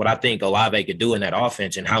guys, what I think Olave could do in that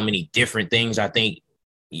offense and how many different things I think,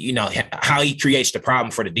 you know, how he creates the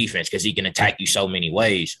problem for the defense because he can attack you so many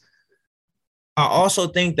ways. I also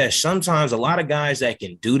think that sometimes a lot of guys that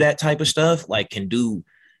can do that type of stuff, like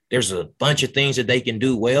there's a bunch of things that they can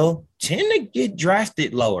do well, tend to get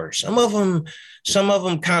drafted lower. Some of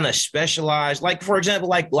them kind of specialize, like, for example,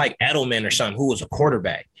 like Edelman or something, who was a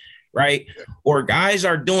quarterback, right? Or guys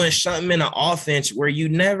are doing something in an offense where you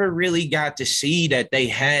never really got to see that they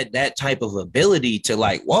had that type of ability to,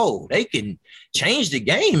 like, whoa, they can change the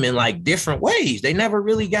game in like different ways. They never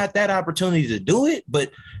really got that opportunity to do it,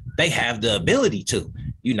 but they have the ability to.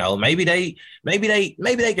 You know, maybe they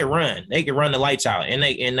can run. They can run the lights out, and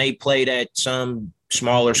they played at some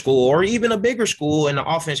smaller school or even a bigger school, and the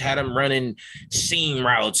offense had them running seam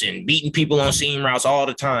routes and beating people on seam routes all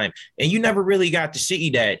the time. And you never really got to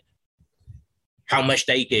see that, how much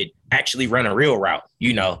they could actually run a real route,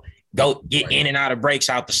 you know, go get in and out of breaks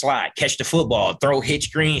out the slot, catch the football, throw hit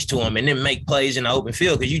screens to them, and then make plays in the open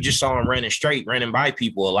field because you just saw them running straight, running by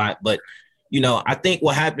people a lot. But, you know, I think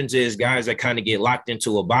what happens is guys that kind of get locked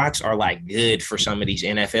into a box are like good for some of these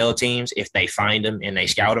NFL teams if they find them and they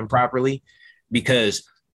scout them properly, because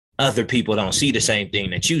other people don't see the same thing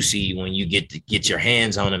that you see when you get to get your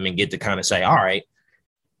hands on them and get to kind of say, all right,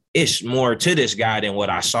 it's more to this guy than what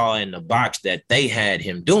I saw in the box that they had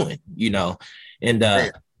him doing, you know. And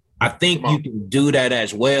I think you can do that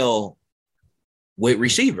as well with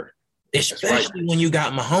receiver, especially when you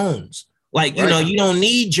got Mahomes. Like, you know, you don't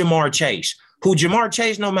need Jamar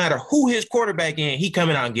Chase, no matter who his quarterback in, he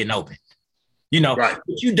coming out and getting open, you know. But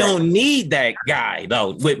you don't need that guy,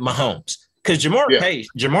 though, with Mahomes. Because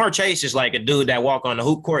Jamar Chase is like a dude that walk on the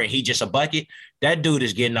hoop court and he just a bucket. That dude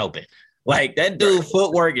is getting open. Like, that dude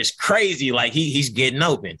footwork is crazy. Like, he's getting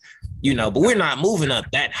open, you know. But we're not moving up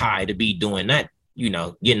that high to be doing that, you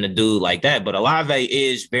know, getting a dude like that. But Olave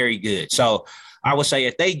is very good. So I would say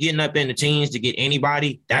if they getting up in the teens to get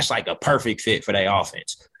anybody, that's like a perfect fit for their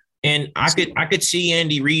offense. And I could see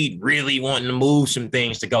Andy Reid really wanting to move some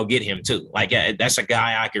things to go get him too. Like, that's a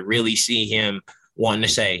guy I could really see him wanting to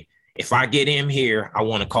say, if I get him here, I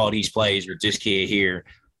want to call these plays with this kid here,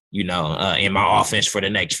 you know, in my offense for the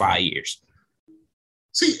next 5 years.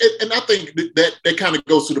 See, and I think that kind of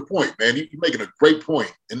goes to the point, man. You're making a great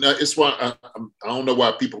point. And it's why I don't know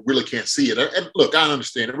why people really can't see it. And look, I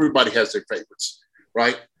understand everybody has their favorites,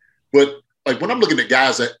 right? But like when I'm looking at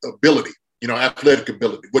guys' ability, you know, athletic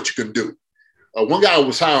ability, what you can do. One guy I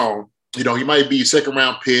was high on, you know, he might be a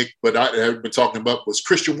second-round pick, but I have been talking about was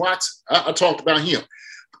Christian Watson. I talked about him.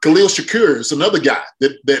 Khalil Shakir is another guy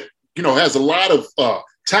that you know, has a lot of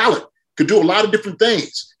talent, could do a lot of different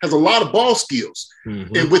things, has a lot of ball skills.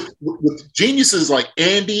 Mm-hmm. And with geniuses like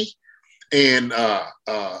Andy and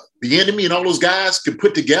the enemy and all those guys can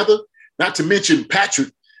put together, not to mention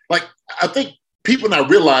Patrick, like I think people not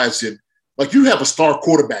realizing, like you have a star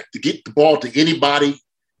quarterback to get the ball to anybody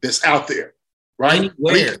that's out there, right?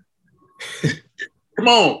 Anywhere. Come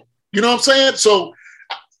on. You know what I'm saying? So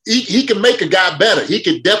he can make a guy better. He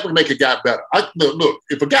can definitely make a guy better. Look,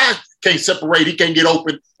 if a guy can't separate, he can't get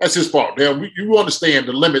open, that's his fault. Now, you understand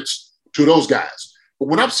the limits to those guys. But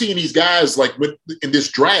when I'm seeing these guys like in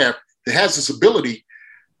this draft that has this ability,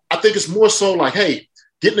 I think it's more so like, hey,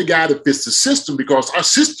 getting a guy that fits the system, because our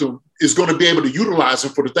system is going to be able to utilize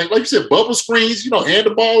him for the thing. Like you said, bubble screens, you know, hand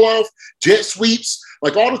the ball off, jet sweeps,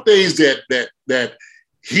 like all the things that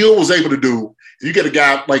Hill was able to do. You get a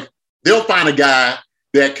guy, like they'll find a guy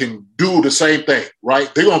that can do the same thing,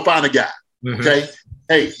 right? They're going to find a guy, okay?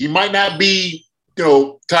 Hey, he might not be, you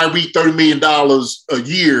know, Tyreek $30 million a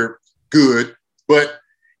year good, but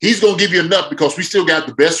he's going to give you enough because we still got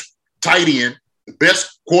the best tight end, the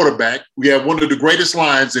best quarterback. We have one of the greatest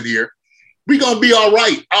lines in here. We're going to be all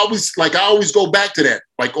right. I always go back to that.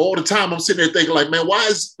 Like all the time, I'm sitting there thinking like, man, why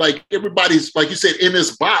is like everybody's, like you said, in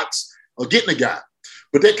this box of getting a guy?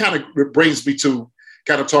 But that kind of brings me to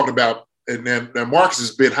kind of talking about, and then Marcus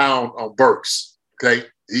has been high on Burks, okay?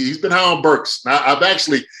 He's been high on Burks. Now, I've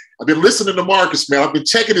been listening to Marcus, man. I've been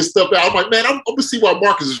checking his stuff out. I'm like, man, I'm going to see why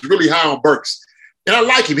Marcus is really high on Burks. And I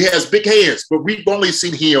like him. He has big hands, but we've only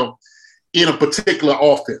seen him in a particular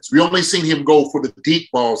offense. We only seen him go for the deep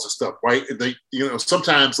balls and stuff, right? And they, you know,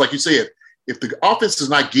 sometimes, like you said, if the offense is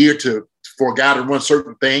not geared for a guy to run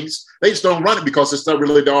certain things, they just don't run it because it's not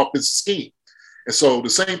really the offensive scheme. And so the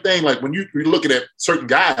same thing, like when you're looking at certain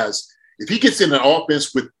guys, if he gets in an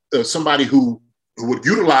offense with somebody who would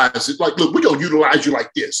utilize it, like, look, we're going to utilize you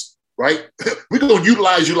like this, right? We're going to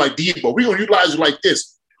utilize you like Debo. We're going to utilize you like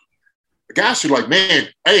this. the guys are like, man,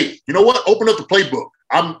 hey, you know what? Open up the playbook.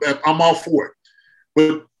 I'm all for it.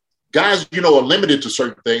 But guys, are limited to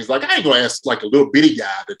certain things. Like, I ain't going to ask like a little bitty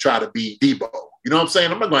guy to try to be Debo. You know what I'm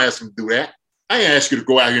saying? I'm not going to ask him to do that. I ain't ask you to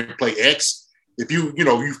go out here and play X. If you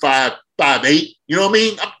 5'8", you know what I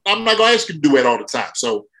mean? I'm not going to ask you to do that all the time.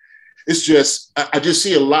 So it's just, I just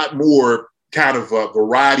see a lot more kind of a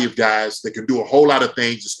variety of guys that can do a whole lot of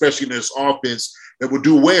things, especially in this offense, that will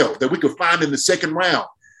do well, that we could find in the second round.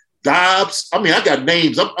 Dobbs, I mean, I got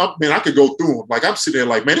names. I could go through them. Like, I'm sitting there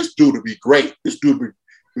like, man, this dude would be great. This dude would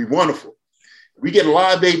be wonderful. We get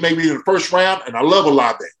Olave maybe in the first round, and I love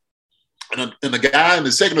Olave. And the guy in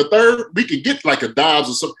the second or third, we could get like a Dobbs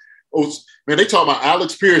or something. Oh, man, they talk about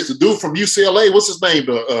Alex Pierce, the dude from UCLA. What's his name?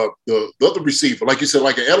 The other receiver, like you said,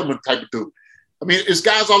 like an Edelman type of dude. I mean, it's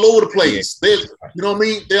guys all over the place. You know what I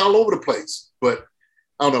mean? They're all over the place. But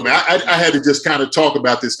I don't know, man. I had to just kind of talk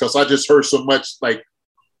about this because I just heard so much, like,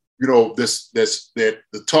 that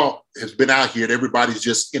the talk has been out here. And everybody's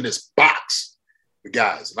just in this box, the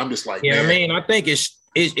guys. And I'm just like, yeah, man. I mean, I think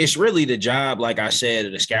it's really the job, like I said,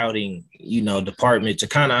 of the scouting, department to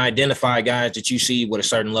kind of identify guys that you see with a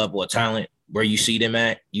certain level of talent, where you see them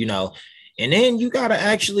at, and then you got to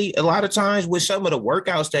actually, a lot of times with some of the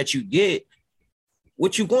workouts that you get,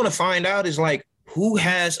 what you're going to find out is like who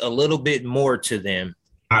has a little bit more to them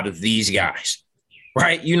out of these guys,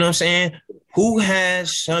 right? You know what I'm saying? Who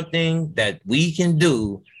has something that we can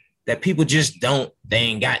do that people just they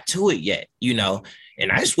ain't got to it yet, And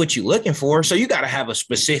that's what you're looking for. So you got to have a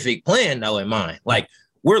specific plan, though, in mind. Like,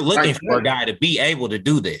 we're looking for a guy to be able to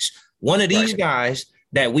do this. One of these guys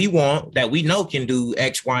that we want, that we know can do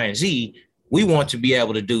X, Y, and Z, we want to be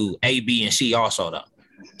able to do A, B, and C also, though.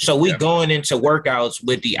 So we going into workouts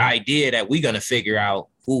with the idea that we're going to figure out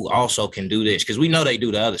who also can do this, because we know they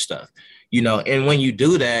do the other stuff, And when you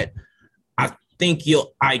do that, I think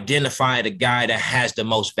you'll identify the guy that has the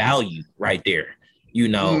most value right there.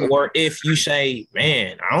 Or if you say,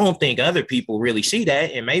 man, I don't think other people really see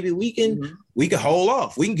that, and maybe we can hold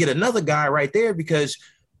off. We can get another guy right there because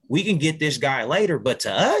we can get this guy later. But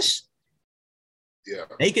to us,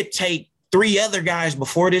 they could take 3 other guys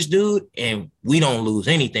before this dude, and we don't lose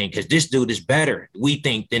anything because this dude is better, we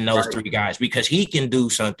think, than those 3 guys, because he can do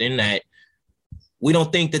something that we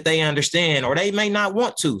don't think that they understand, or they may not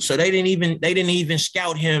want to. So they didn't even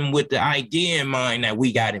scout him with the idea in mind that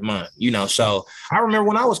we got in mind, So I remember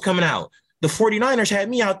when I was coming out, the 49ers had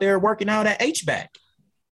me out there working out at H-back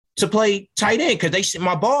to play tight end because they see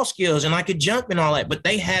my ball skills and I could jump and all that, but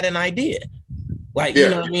they had an idea. Like, you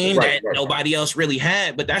know what I mean? That nobody else really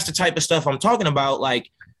had. But that's the type of stuff I'm talking about.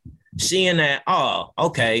 Like, seeing that, oh,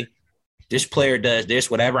 okay, this player does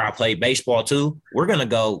this, whatever. I play baseball too. We're going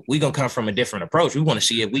to come from a different approach. We want to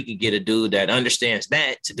see if we can get a dude that understands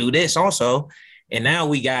that to do this also. And now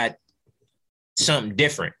we got something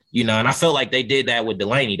different, And I felt like they did that with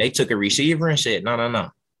Delaney. They took a receiver and said, no.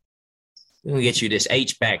 We're going to get you this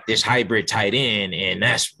H-back, this hybrid tight end, and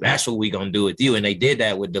that's what we're going to do with you. And they did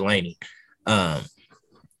that with Delaney.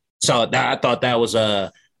 So I thought that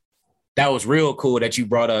was real cool that you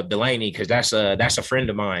brought up Delaney, because that's a friend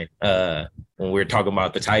of mine when we were talking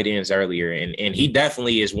about the tight ends earlier. And he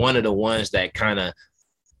definitely is one of the ones that kind of,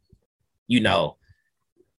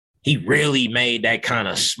 he really made that kind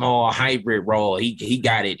of small hybrid role. He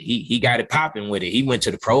got it. He got it popping with it. He went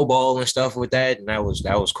to the Pro Bowl and stuff with that. And that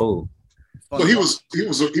was cool. So he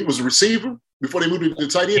was a receiver before they moved to the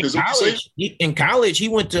tight end. In college, he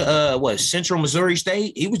went to Central Missouri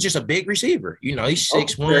State. He was just a big receiver. He's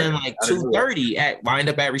 6'1", like 230 wind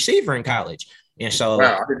up at receiver in college. And so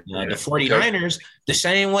the 49ers, the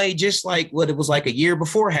same way, just like what it was like a year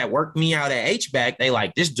before, had worked me out at H-back. They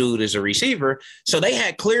like, this dude is a receiver. So they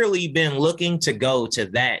had clearly been looking to go to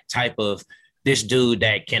that type of this dude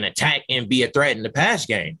that can attack and be a threat in the pass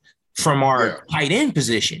game from our tight end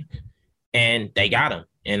position. And they got him.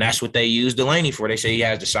 And that's what they used Delaney for. They say he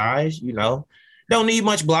has the size, don't need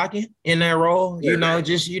much blocking in that role.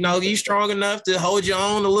 He's strong enough to hold your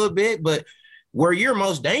own a little bit, but where you're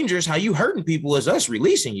most dangerous, how you hurting people, is us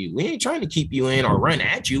releasing you. We ain't trying to keep you in or run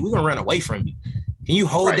at you. We're going to run away from you. Can you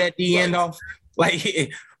hold that D end off? Like, as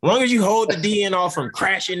long as you hold the D end off from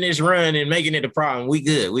crashing this run and making it a problem, we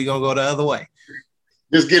good. We going to go the other way.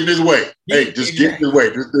 Just get in his way. Hey, just get in his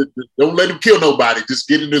way. Just don't let him kill nobody. Just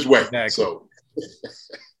get in his way. Exactly. So.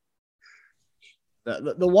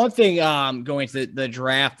 The one thing going to the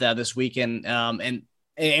draft this weekend, and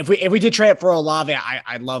if we did trade for Olave,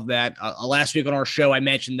 I love that. Last week on our show, I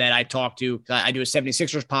mentioned that I do a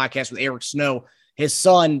 76ers podcast with Eric Snow. His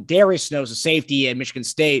son, Darius Snow, is a safety at Michigan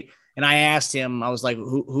State. And I asked him, I was like,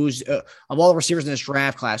 who's of all the receivers in this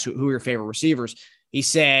draft class, who are your favorite receivers? He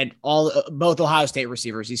said both Ohio State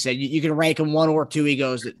receivers. He said you can rank them 1 or 2. He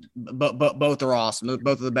goes, both are awesome.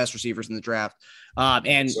 Both are the best receivers in the draft.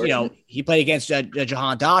 He played against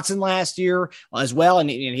Jahan Dotson last year as well, and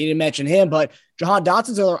he didn't mention him, but Jahan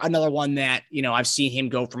Dotson's another one that I've seen him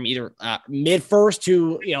go from either mid first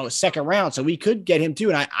to second round, so we could get him too,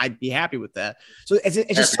 and I'd be happy with that. So it's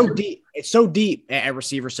just so deep. It's so deep at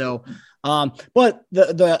receiver. So, but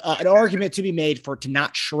an argument to be made to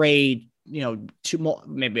not trade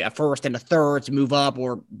maybe a first and a third to move up,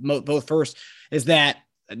 or both first, is that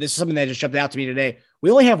this is something that just jumped out to me today.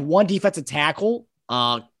 We only have one defensive tackle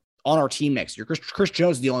on our team next year. Chris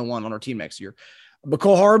Jones is the only one on our team next year.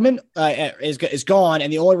 Mecole Hardman is gone,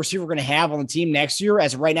 and the only receiver we're going to have on the team next year,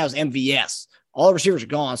 as of right now, is MVS. All the receivers are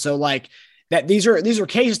gone. So these are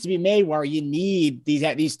cases to be made where you need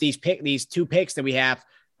these 2 picks that we have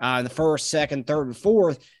in the first, second, third, and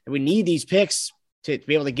fourth, and we need these picks to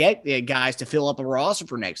be able to get the guys to fill up a roster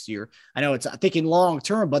for next year. I know it's thinking long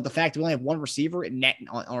term, but the fact that we only have one receiver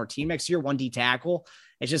on our team next year, one D tackle,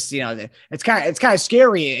 it's just it's kind of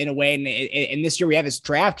scary in a way. And this year we have this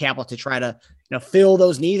draft capital to try to fill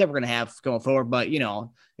those needs that we're going to have going forward. But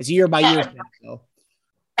it's year by year. So.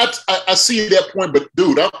 I see that point, but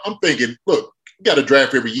dude, I'm thinking, look, you got to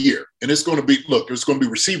draft every year, and there's going to be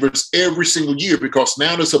receivers every single year, because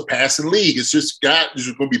now there's a passing league. It's just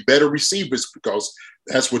there's going to be better receivers, because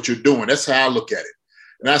that's what you're doing. That's how I look at it.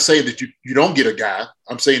 And I say that you don't get a guy.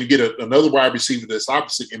 I'm saying to get another wide receiver that's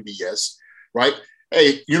opposite MVS, right?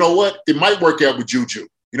 Hey, you know what? It might work out with Juju.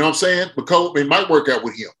 You know what I'm saying? Because it might work out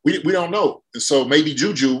with him. We don't know. And so maybe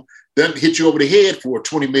Juju doesn't hit you over the head for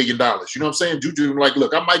 $20 million. You know what I'm saying? Juju,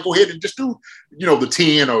 look, I might go ahead and just do, the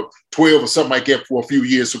 10 or 12 or something like that for a few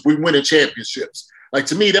years if we win in championships.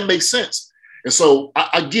 To me, that makes sense. And so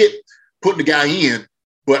I get putting the guy in,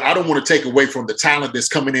 but I don't want to take away from the talent that's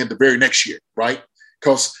coming in the very next year, right?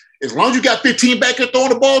 Because as long as you got 15 back there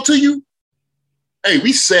throwing the ball to you, hey,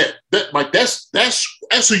 we set. That's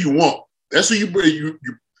who you want. That's who you're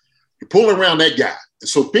pulling around that guy. And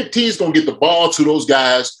so 15 is going to get the ball to those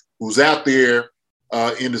guys who's out there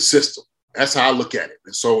in the system. That's how I look at it.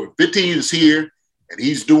 And so if 15 is here and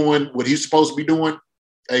he's doing what he's supposed to be doing,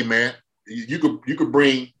 hey, man, you could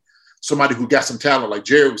bring somebody who got some talent, like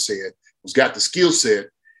Jared said, who's got the skill set.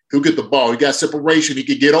 He'll get the ball. He got separation. He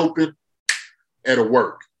could get open. It'll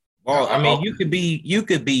work. Well, I mean, you could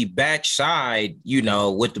be backside,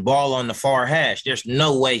 with the ball on the far hash. There's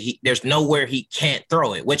nowhere he can't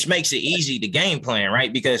throw it, which makes it easy to game plan,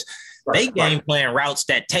 right? Because they game plan routes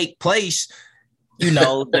that take place,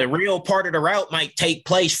 the real part of the route might take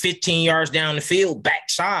place 15 yards down the field,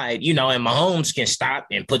 backside, and Mahomes can stop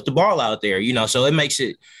and put the ball out there, so it makes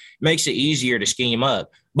it easier to scheme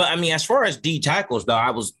up. But I mean, as far as D tackles, though,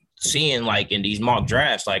 I was seeing in these mock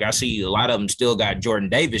drafts, I see a lot of them still got Jordan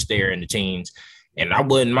Davis there in the teams, and I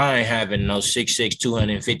wouldn't mind having no 6'6",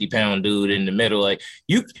 250-pound dude in the middle.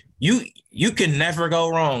 You can never go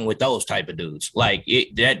wrong with those type of dudes.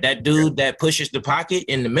 That dude that pushes the pocket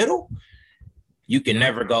in the middle, you can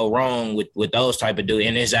never go wrong with those type of dudes.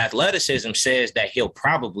 And his athleticism says that he'll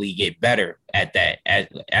probably get better at that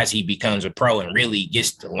as he becomes a pro and really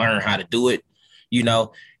gets to learn how to do it.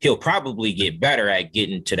 He'll probably get better at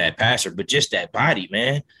getting to that passer, but just that body,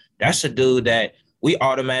 man, that's a dude that we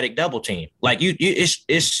automatic double team.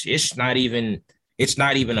 It's not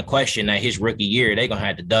even a question that his rookie year, they're going to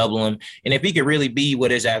have to double him. And if he could really be what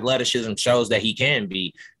his athleticism shows that he can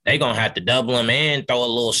be, they're going to have to double him and throw a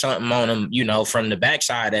little something on him, from the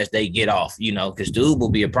backside as they get off, because dude will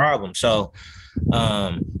be a problem. So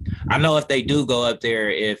I know if they do go up there,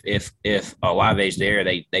 if Olave's there,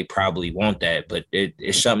 they probably want that, but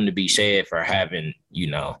it's something to be said for having,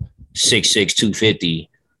 6'6", 250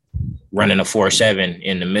 running a 4.7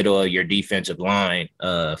 in the middle of your defensive line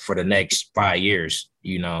for the next 5 years.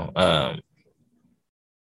 That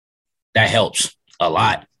helps a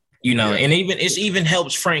lot. And even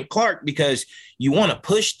helps Frank Clark, because you want to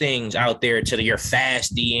push things out there to your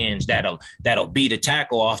fast DNs that'll beat a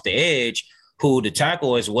tackle off the edge, who the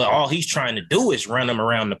tackle is, all he's trying to do is run them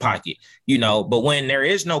around the pocket, but when there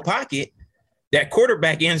is no pocket, that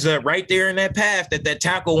quarterback ends up right there in that path that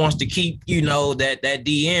tackle wants to keep, that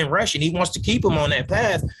DN rushing. He wants to keep him on that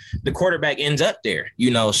path. The quarterback ends up there,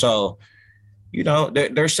 so,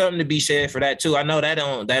 there's something to be said for that too. I know that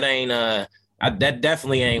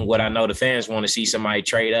definitely ain't what I know the fans want to see, somebody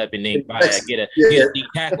trade up and then get a deep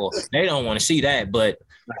tackle. They don't want to see that, but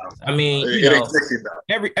I mean,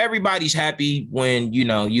 everybody's happy when,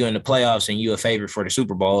 you in the playoffs and you a favorite for the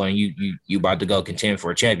Super Bowl and you about to go contend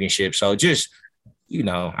for a championship. So just,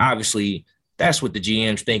 obviously that's what the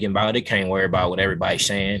GM's thinking about. They can't worry about what everybody's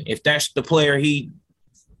saying. If that's the player he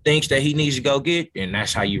thinks that he needs to go get, and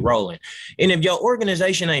that's how you rolling. And if your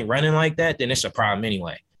organization ain't running like that, then it's a problem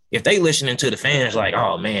anyway. If they listening to the fans like,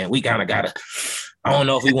 oh man, we kind of gotta, I don't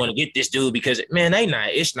know if we want to get this dude because man,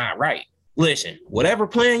 it's not right. Listen, whatever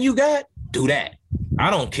plan you got, do that. I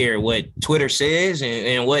don't care what Twitter says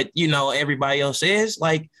and what, everybody else says.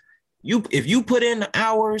 Like if you put in the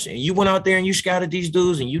hours and you went out there and you scouted these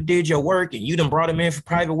dudes and you did your work and you done brought them in for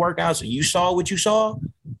private workouts and you saw what you saw,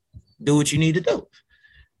 do what you need to do.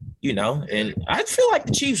 And I feel like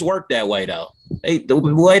the Chiefs work that way though. The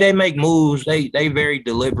way they make moves, they very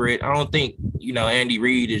deliberate. I don't think, Andy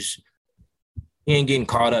Reid he ain't getting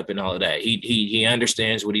caught up in all of that. He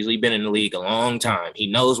understands what he's been in the league a long time. He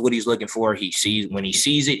knows what he's looking for. When he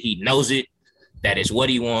sees it, he knows it, that is what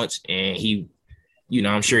he wants. And he,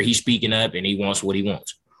 I'm sure he's speaking up and he wants what he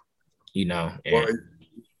wants, Well,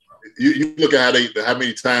 you look at how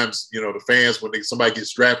many times, the fans, when somebody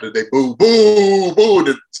gets drafted, they boo, boo, boo, and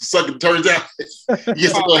the sucker turns out. He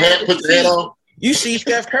gets to go ahead and put the hat on. You see,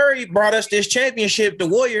 Steph Curry brought us this championship, the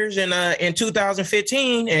Warriors, in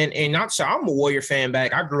 2015, and I'm a Warrior fan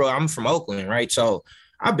back. I'm from Oakland, right? So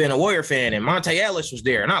I've been a Warrior fan, and Monte Ellis was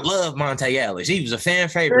there, and I love Monte Ellis. He was a fan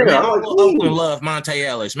favorite. Yeah, man, Oakland loved Monte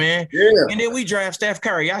Ellis, man. Yeah. And then we draft Steph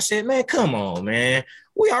Curry. I said, man, come on, man.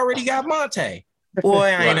 We already got Monte. Boy,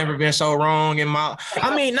 I ain't never been so wrong in my –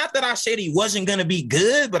 I mean, not that I said he wasn't going to be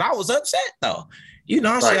good, but I was upset, though.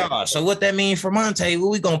 I said, oh, so what that mean for Monte? Well,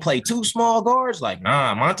 we going to play 2 small guards? Like,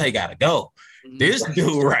 nah, Monte got to go. This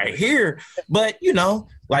dude right here. But,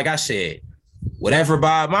 like I said, whatever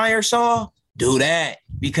Bob Meyer saw, do that.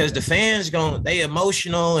 Because the fans they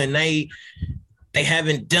emotional and they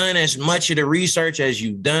haven't done as much of the research as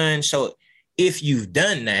you've done. So if you've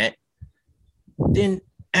done that, then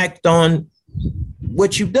act on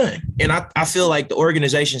what you've done. And I feel like the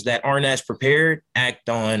organizations that aren't as prepared act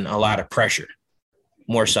on a lot of pressure.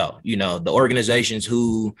 More so, the organizations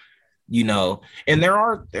who, and there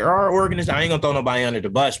are organizations, I ain't gonna throw nobody under the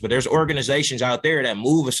bus, but there's organizations out there that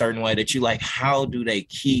move a certain way that you like, how do they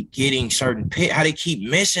keep getting how they keep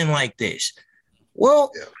missing like this?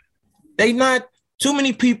 Well, they not too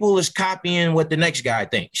many people is copying what the next guy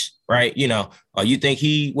thinks, right? Oh, you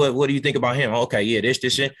think what do you think about him? Okay, yeah,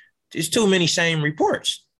 this, it's too many same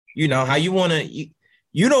reports. How you want to,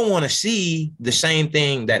 you don't want to see the same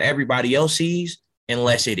thing that everybody else sees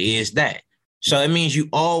unless it is that. So it means you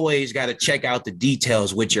always got to check out the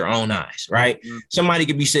details with your own eyes, right? Mm-hmm. Somebody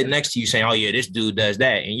could be sitting next to you saying, oh, yeah, this dude does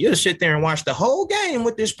that. And you'll sit there and watch the whole game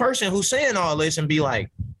with this person who's saying all this and be like,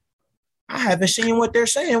 I haven't seen what they're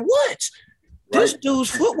saying. What? Right. This dude's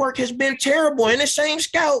footwork has been terrible. And the same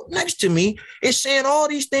scout next to me is saying all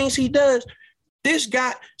these things he does. This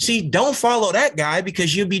guy, don't follow that guy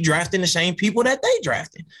because you'll be drafting the same people that they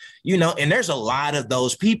drafted, and there's a lot of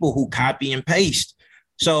those people who copy and paste.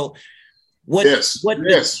 So what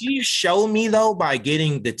the Chiefs show me, though, by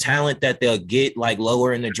getting the talent that they'll get like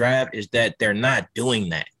lower in the draft is that they're not doing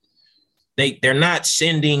that. They're not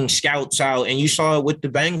sending scouts out. And you saw it with the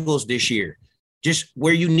Bengals this year, just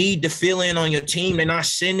where you need to fill in on your team. They're not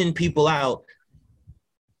sending people out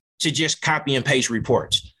to just copy and paste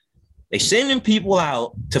reports. They sending people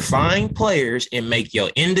out to find players and make your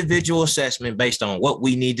individual assessment based on what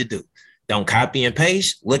we need to do. Don't copy and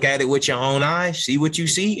paste. Look at it with your own eyes, see what you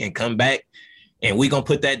see, and come back. And we're going to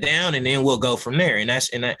put that down, and then we'll go from there. And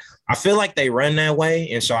I feel like they run that way.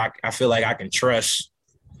 And so I feel like I can trust,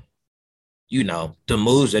 the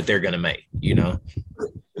moves that they're going to make,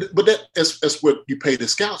 But that's what you pay the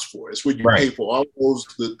scouts for. It's what you pay for all those,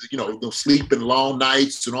 those sleeping long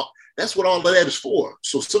nights and all. That's what all of that is for.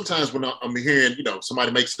 So sometimes when I'm hearing,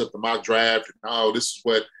 somebody makes up the mock draft, and this is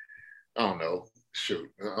what, I don't know. Shoot,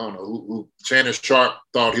 I don't know who Shannon Sharp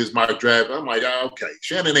thought his mock draft. I'm like, okay,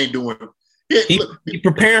 Shannon ain't doing. He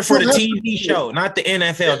preparing for the TV show, not the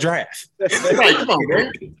NFL draft. Right, come on,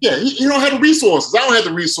 man. Yeah, he don't have the resources. I don't have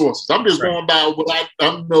the resources. I'm just going by what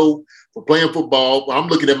I know from playing football. I'm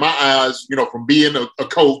looking at my eyes, from being a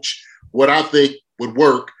coach, what I think would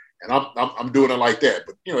work, and I'm doing it like that.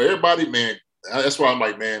 But everybody, man, that's why I'm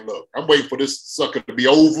like, man, look, I'm waiting for this sucker to be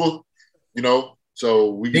over,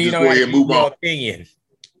 So we can just go ahead and move on. Opinion.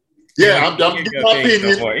 Yeah, I'm giving my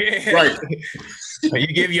opinion. Yeah. Right. So you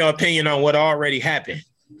give your opinion on what already happened.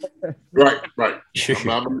 Right.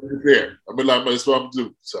 I'm there. That's what I'm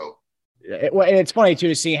doing. So. Well, and it's funny too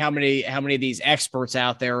to see how many of these experts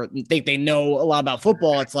out there think they know a lot about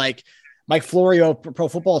football. It's like Mike Florio, Pro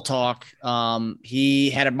Football Talk, he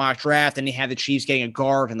had a mock draft and he had the Chiefs getting a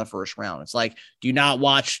guard in the first round. It's like, you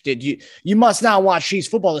must not watch Chiefs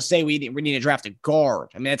football to say we need to draft a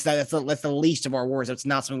guard. I mean, that's the least of our worries. That's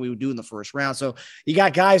not something we would do in the first round. So you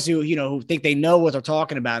got guys who, who think they know what they're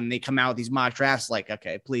talking about, and they come out with these mock drafts like,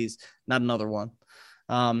 okay, please, not another one.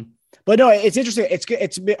 But no, it's interesting.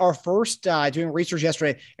 It's our first, doing research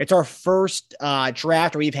yesterday, it's our first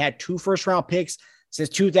draft where we've had 2 first-round picks since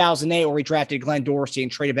 2008, where we drafted Glenn Dorsey and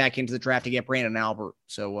traded back into the draft to get Brandon Albert.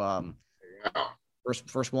 So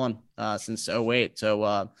first one since 2008.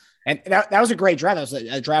 So and that was a great draft. That was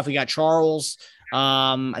a draft. We got Charles.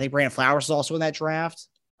 I think Brandon Flowers is also in that draft,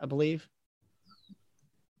 I believe.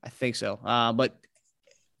 I think so. But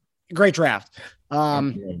great draft.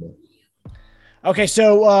 Okay,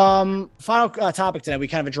 so final topic today. We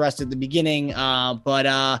kind of addressed at the beginning,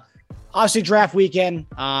 but obviously draft weekend,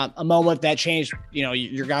 a moment that changed,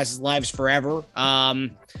 your guys' lives forever.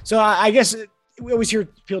 So I guess we always hear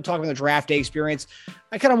people talk about the draft day experience.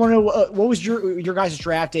 I kind of want to know what was your guys'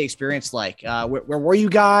 draft day experience like? Where were you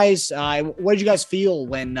guys? What did you guys feel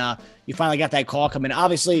when you finally got that call coming?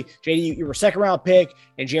 Obviously, JD, you were a 2nd round pick,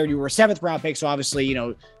 and Jared, you were a 7th round pick. So obviously,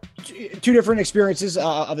 2 different experiences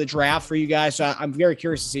of the draft for you guys. So I'm very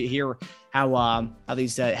curious to hear how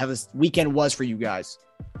this weekend was for you guys.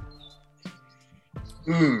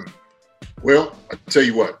 Well, I tell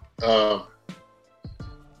you what,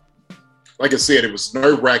 like I said, it was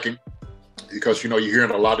nerve-wracking because, you're hearing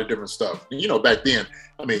a lot of different stuff. And, back then,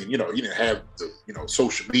 I mean, you didn't have the,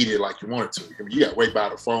 social media like you wanted to. I mean, you got to wait by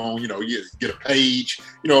the phone, you get a page,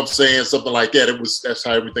 what I'm saying, something like that. That's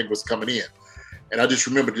how everything was coming in. And I just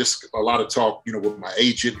remember just a lot of talk, with my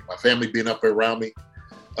agent, my family being up there around me.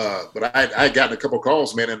 But I had gotten a couple of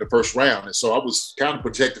calls, man, in the first round. And so I was kind of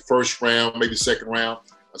projected first round, maybe 2nd round.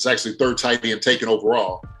 I was actually 3rd tight end taken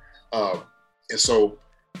overall. And so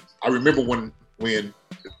I remember when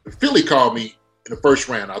Philly called me in the first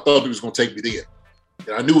round, I thought he was going to take me there.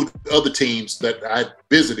 And I knew the other teams that I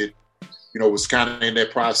visited, was kind of in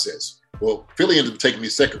that process. Well, Philly ended up taking me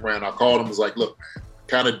 2nd round. I called him, was like, look, man,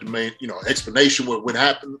 kind of demand, explanation what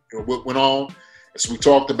happened, what went on. And so we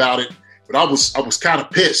talked about it. But I was kind of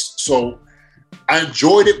pissed. So I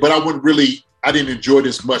enjoyed it, but I didn't enjoy it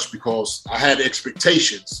as much because I had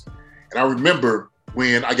expectations. And I remember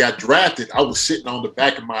when I got drafted, I was sitting on the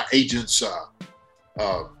back of my agent's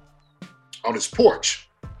on his porch.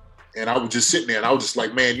 And I was just sitting there and I was just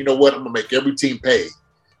like, man, you know what? I'm gonna make every team pay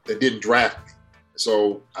that didn't draft me.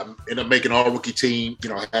 So I ended up making all rookie team.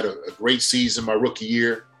 I had a great season my rookie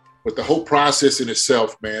year. But the whole process in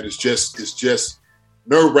itself, man, is just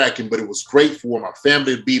nerve-wracking, but it was great for my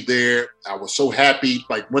family to be there. I was so happy.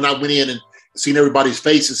 Like when I went in and seen everybody's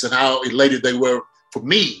faces and how elated they were for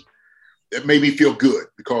me, it made me feel good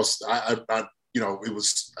because I it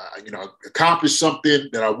was, accomplished something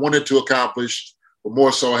that I wanted to accomplish, but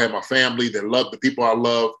more so I had my family that loved the people I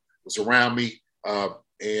love was around me.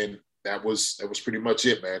 And that was pretty much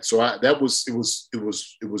it, man. So it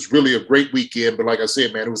was really a great weekend. But like I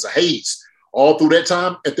said, man, it was a haze all through that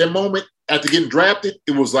time. At that moment, after getting drafted,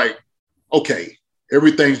 it was like, okay,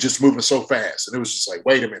 everything's just moving so fast. And it was just like,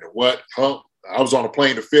 wait a minute, what? Huh? I was on a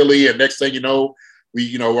plane to Philly, and next thing you know,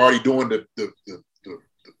 we, we're already doing the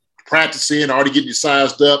practicing, already getting you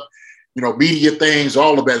sized up, media things,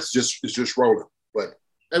 all of that is just rolling. But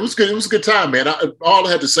it was good. It was a good time, man. All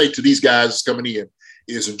I had to say to these guys coming in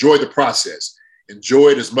is enjoy the process. Enjoy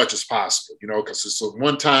it as much as possible, because it's a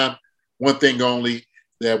one time, one thing only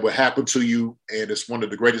that will happen to you. And it's one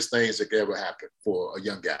of the greatest things that could ever happen for a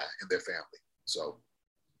young guy and their family. So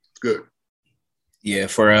it's good. Yeah.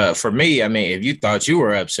 For me, I mean, if you thought you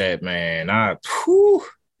were upset, man,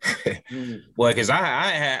 well, because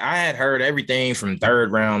I had heard everything from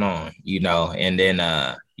 3rd round on, and then,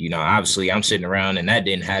 obviously I'm sitting around and that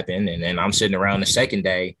didn't happen. And then I'm sitting around the 2nd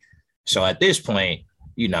day. So at this point,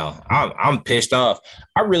 I'm pissed off.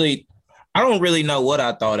 I don't really know what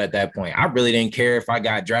I thought at that point. I really didn't care if I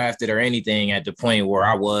got drafted or anything at the point where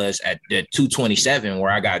I was at the 227 where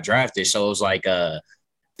I got drafted. So it was like the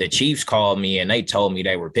Chiefs called me and they told me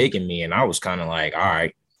they were picking me. And I was kind of like, all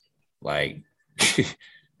right, like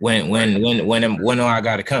when do I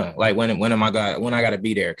got to come? Like when I got to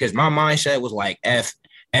be there? Because my mindset was like F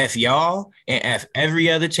y'all and F every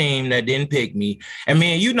other team that didn't pick me. And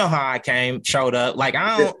man, you know how I showed up. Like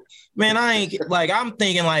I'm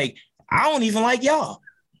thinking like, I don't even like y'all.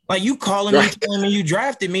 Like you calling me, telling me you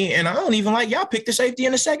drafted me, and I don't even like y'all picked the safety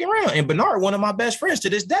in the 2nd round. And Bernard, one of my best friends to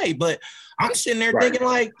this day, but I'm sitting there thinking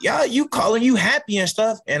like, y'all, you calling you happy and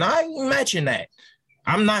stuff, and I ain't matching that.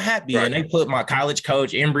 I'm not happy. Right. And they put my college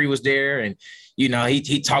coach, Embry was there, and You know,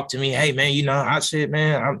 he talked to me, hey, man, you know, I said,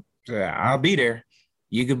 man, I'll be there.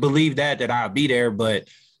 You could believe that I'll be there, but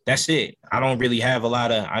that's it. I don't really have a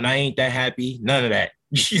lot of, and I ain't that happy. None of that.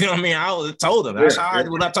 You know what I mean? I told him. That's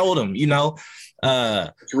what I told him, you know.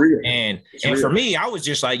 And for me, I was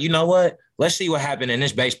just like, you know what? Let's see what happened in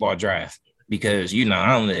this baseball draft. Because, you know,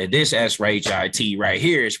 I don't know, this SRHIT right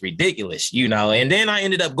here is ridiculous, you know. And then I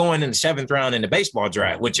ended up going in the 7th round in the baseball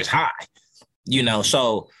draft, which is high, you know.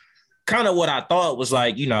 So kind of what I thought was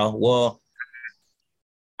like, you know, well,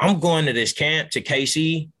 I'm going to this camp to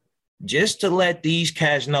KC just to let these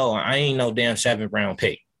cats know I ain't no damn 7th round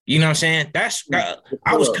pick. You know what I'm saying?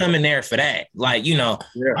 I was coming there for that. Like, you know,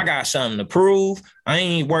 I got something to prove. I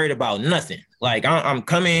ain't worried about nothing. Like, I'm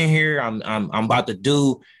coming in here. I'm about to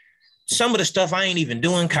do some of the stuff I ain't even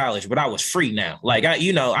doing in college, but I was free now. Like,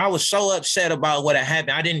 I was so upset about what had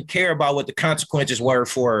happened. I didn't care about what the consequences were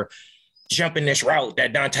for jumping this route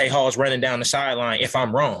that Dante Hall's running down the sideline. If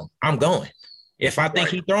I'm wrong, I'm going. If I think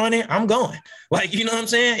he's throwing it, I'm going. Like, you know what I'm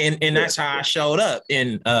saying? And that's how I showed up.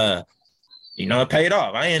 And, you know, it paid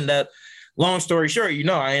off. I ended up, long story short, you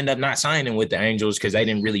know, I ended up not signing with the Angels because they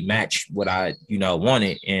didn't really match what I, you know,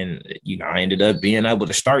 wanted. And, you know, I ended up being able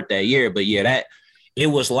to start that year. But yeah, it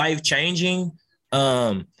was life-changing.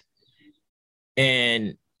 And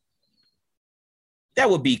that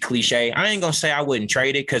would be cliche. I ain't going to say I wouldn't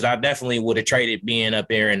trade it because I definitely would have traded being up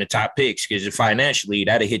there in the top picks because financially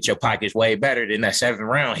that'd hit your pockets way better than that 7th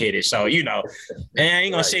round hit it. So, you know, and I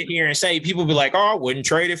ain't going to sit here and say people be like, oh, I wouldn't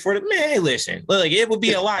trade it for the man. Hey, listen, look, it would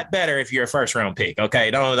be a lot better if you're a 1st round pick. Okay.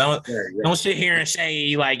 Don't sit here and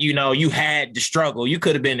say like, you know, you had the struggle. You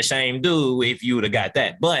could have been the same dude if you would have got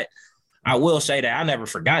that. But I will say that I never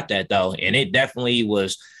forgot that though. And it definitely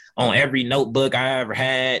was on every notebook I ever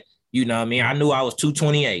had. You know what I mean? I knew I was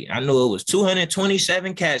 228. I knew it was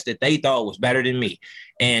 227 cats that they thought was better than me.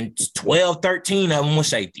 And 12, 13 of them were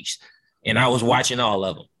safeties. And I was watching all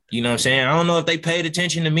of them. You know what I'm saying? I don't know if they paid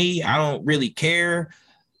attention to me. I don't really care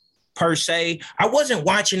per se. I wasn't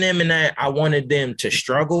watching them in that I wanted them to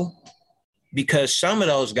struggle because some of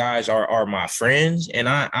those guys are my friends. And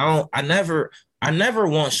I never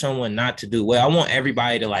want someone not to do well. I want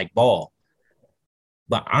everybody to like ball.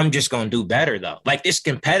 But I'm just going to do better, though. Like, this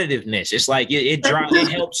competitiveness, it's like it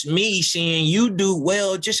helps me seeing you do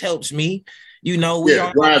well. It just helps me. You know, we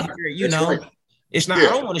all here, you know. Right. It's not, I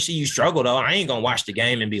don't want to see you struggle, though. I ain't going to watch the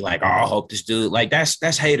game and be like, oh, I hope this dude. Like,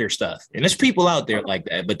 that's hater stuff. And there's people out there like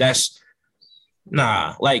that. But that's,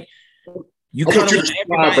 nah. Like, you kind of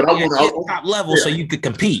want everybody at top level so you could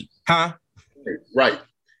compete. Huh? Right.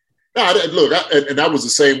 No, look, and that was the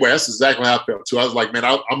same way. That's exactly how I felt, too. I was like, man,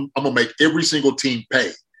 I'm going to make every single team pay.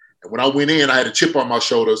 And when I went in, I had a chip on my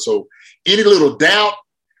shoulder. So any little doubt,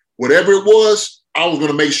 whatever it was, I was going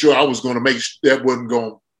to make sure that wasn't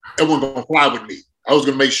going to fly with me. I was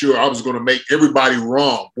going to make sure I was going to make everybody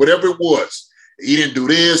wrong, whatever it was. He didn't do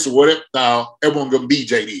this or whatever. Now, everyone's going to be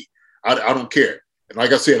JD. I don't care. And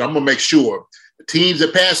like I said, I'm going to make sure the teams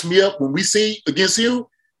that pass me up when we see against you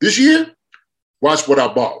this year, watch what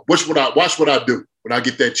I bought. Watch what I do when I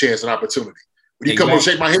get that chance and opportunity. When you come and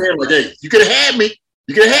shake my hand like, hey, you could have had me.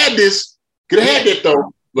 You could have had this. Could have had that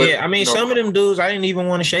though. But, yeah, I mean, some of them dudes, I didn't even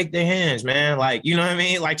want to shake their hands, man. Like, you know what I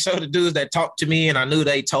mean? Like, so the dudes that talked to me and I knew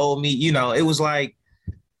they told me, you know, it was like,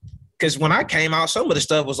 because when I came out, some of the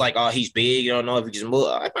stuff was like, oh, he's big. You don't know if he can move.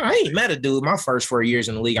 I ain't met a dude my first 4 years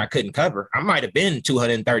in the league I couldn't cover. I might have been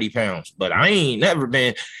 230 pounds, but I ain't never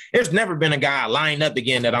been. There's never been a guy lined up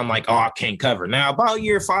again that I'm like, oh, I can't cover. Now, about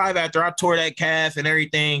year 5 after I tore that calf and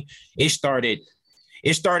everything, it started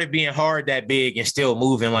being hard that big and still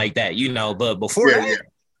moving like that, you know. But before that,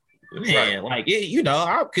 man, like, it, you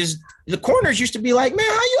know, because the corners used to be like, man,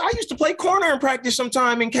 I used to play corner in practice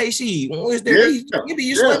sometime in KC. Was there? Maybe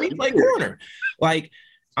used to let me play corner. Like,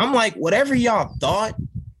 I'm like, whatever y'all thought,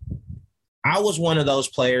 I was one of those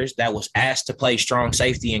players that was asked to play strong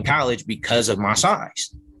safety in college because of my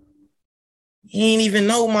size. You ain't even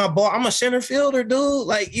know my ball. I'm a center fielder, dude.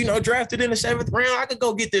 Like, you know, drafted in the 7th round. I could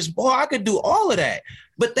go get this ball. I could do all of that.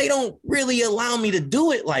 But they don't really allow me to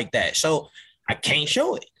do it like that. So I can't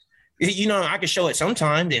show it. You know, I can show it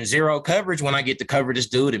sometimes in zero coverage when I get to cover this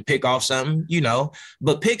dude and pick off something, you know.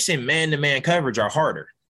 But picks in man-to-man coverage are harder,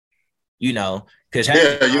 you know, because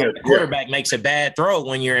the quarterback makes a bad throw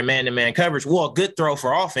when you're in man-to-man coverage. Well, a good throw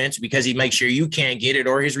for offense because he makes sure you can't get it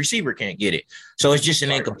or his receiver can't get it. So it's just an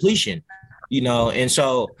incompletion, you know. And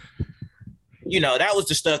so, you know, that was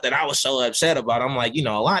the stuff that I was so upset about. I'm like, you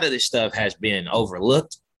know, a lot of this stuff has been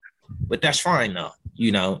overlooked, but that's fine, though.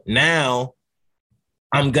 You know, now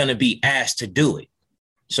I'm going to be asked to do it.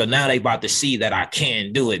 So now they about to see that I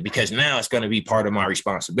can do it because now it's going to be part of my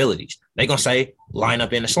responsibilities. They're going to say line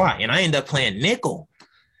up in the slot. And I end up playing nickel.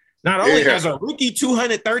 Not only as a rookie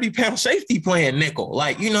 230-pound safety playing nickel.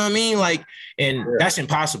 Like, you know what I mean? Like, and that's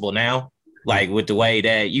impossible now. Like, with the way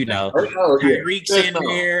that, you know, Tyreek's in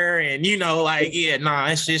there and, you know, like,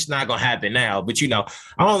 it's just not going to happen now. But, you know,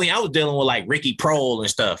 I was dealing with, like, Ricky Prohl and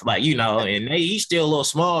stuff. Like, you know, and he's still a little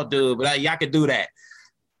small dude, but y'all could do that.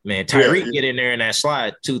 Man, Tyreek get in there in that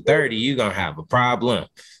slot 230, you're going to have a problem.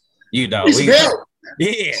 You know.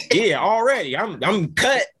 Already. I'm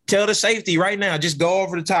cut. Tell the safety right now, just go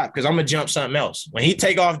over the top because I'm going to jump something else. When he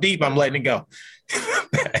take off deep, I'm letting it go.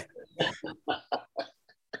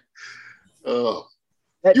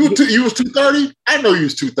 You was 230? I know you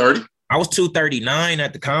was 230. I was 239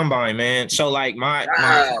 at the combine, man. So, like, my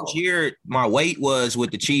first year, my weight was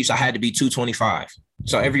with the Chiefs, I had to be 225.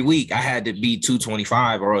 So every week I had to be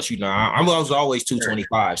 225 or else, you know, I was always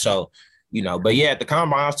 225. So, you know, but yeah, at the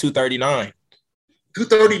combine, I was 239.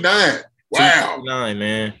 239. Wow. 239,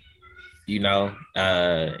 man. You know,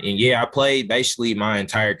 and yeah, I played basically my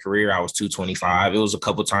entire career. I was 225. It was a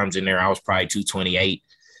couple times in there. I was probably 228,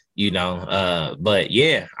 you know, but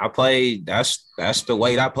yeah, I played. That's the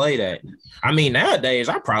weight I played at. I mean, nowadays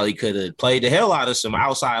I probably could have played the hell out of some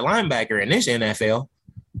outside linebacker in this NFL.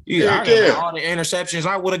 I all the interceptions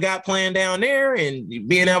I would have got playing down there and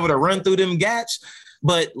being able to run through them gaps.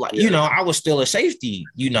 But like, you know, I was still a safety,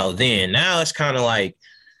 you know, then. Now it's kind of like,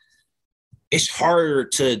 it's harder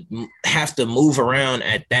to have to move around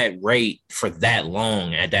at that rate for that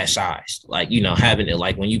long at that size. Like, you know, having it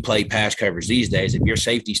like when you play pass coverage these days, if your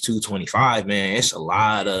safety's 225, man, it's a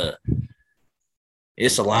lot of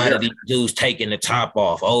these dudes taking the top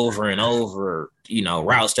off over and over, you know,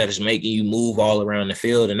 routes that is making you move all around the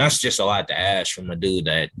field. And that's just a lot to ask from a dude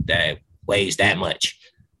that weighs that much,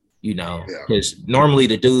 you know, because normally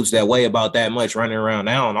the dudes that weigh about that much running around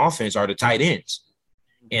now on offense are the tight ends.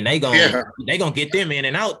 And they gonna get them in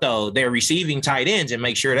and out, though. They're receiving tight ends and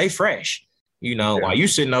make sure they fresh, you know, while you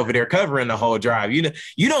sitting over there covering the whole drive. You know,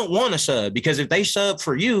 you don't want to sub because if they sub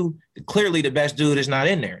for you, clearly the best dude is not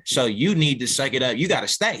in there. So you need to suck it up. You got to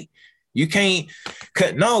stay. You can't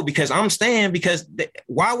because I'm staying because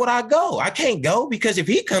why would I go? I can't go because if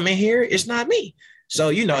he come in here, it's not me. So,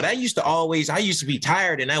 you know, I used to be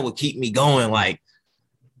tired and that would keep me going. Like,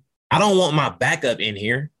 I don't want my backup in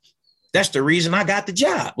here. That's the reason I got the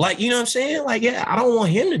job. Like, you know what I'm saying? Like, yeah, I don't want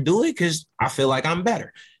him to do it because I feel like I'm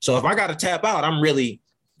better. So if I got to tap out,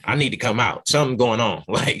 I need to come out. Something going on.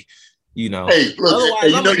 Like, you know, hey, look,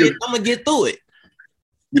 otherwise I'm going to get through it.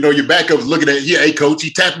 You know, your backup's looking at, hey, coach,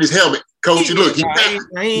 he tapping his helmet. Coach, look, I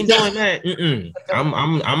ain't doing that.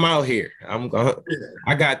 I'm out here.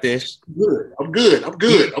 I got this. I'm good.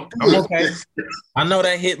 I'm okay. I know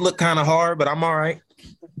that hit looked kind of hard, but I'm all right.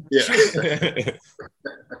 Yeah.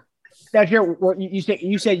 Now, you said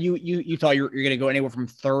you thought you were going to go anywhere from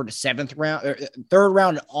third to seventh round, or third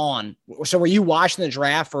round on. So were you watching the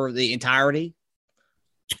draft for the entirety?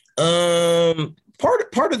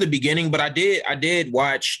 Part of the beginning, but I did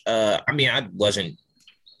watch. I mean,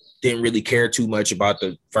 didn't really care too much about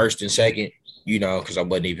the first and second, you know, because I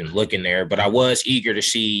wasn't even looking there. But I was eager to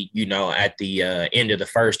see, you know, at the end of the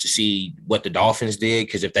first to see what the Dolphins did,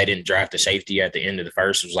 because if they didn't draft a safety at the end of the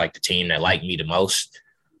first, it was like the team that liked me the most.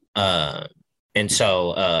 And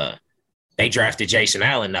so they drafted Jason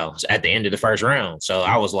Allen though at the end of the first round. So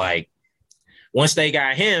I was like, once they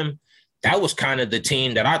got him, that was kind of the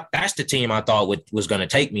team that's the team I thought was going to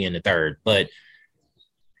take me in the third. But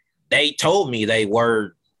they told me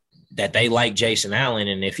that they liked Jason Allen.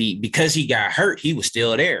 And because he got hurt, he was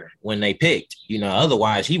still there when they picked, you know,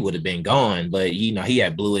 otherwise he would have been gone. But, you know, he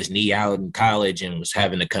had blew his knee out in college and was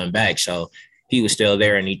having to come back. So he was still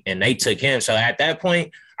there and they took him. So at that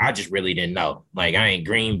point, I just really didn't know. Like, I ain't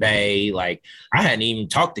Green Bay. Like, I hadn't even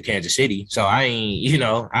talked to Kansas City. So I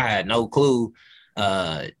had no clue,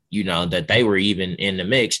 you know, that they were even in the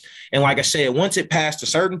mix. And like I said, once it passed a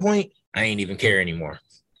certain point, I ain't even care anymore.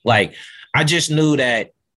 Like, I just knew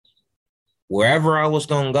that wherever I was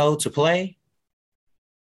going to go to play,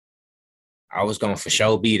 I was going to for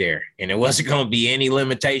sure be there. And it wasn't going to be any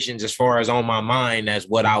limitations as far as on my mind as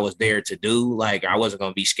what I was there to do. Like, I wasn't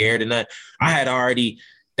going to be scared of nothing.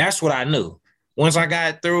 That's what I knew. Once I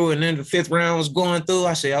got through and then the fifth round was going through,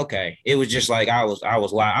 I said, okay. It was just like I was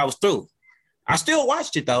through. I still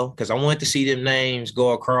watched it, though, because I wanted to see them names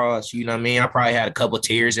go across. You know what I mean? I probably had a couple of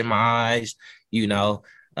tears in my eyes, you know.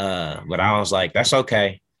 But I was like, that's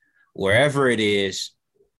okay. Wherever it is,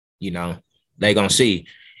 you know, they going to see.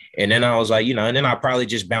 And then I was like, you know, and then I probably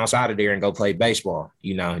just bounce out of there and go play baseball,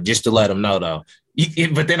 you know, just to let them know, though.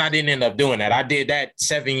 But then I didn't end up doing that. I did that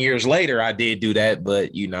 7 years later. I did do that,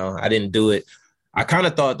 but, you know, I didn't do it I kind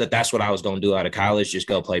of thought that that's what I was going to do out of college, just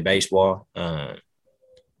go play baseball.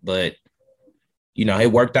 But, you know,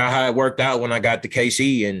 it worked out how it worked out when I got to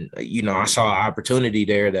KC. And, you know, I saw an opportunity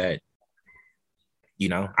there that, you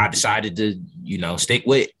know, I decided to, you know, stick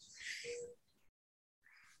with.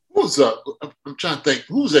 I'm trying to think,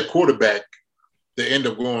 who was that quarterback that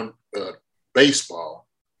ended up going baseball,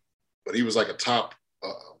 but he was like a top.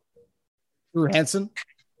 Drew Henson.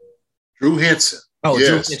 Drew Henson. Oh, yes.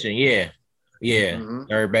 Drew Henson. Yeah. Mm-hmm.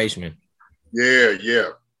 Third baseman. Yeah.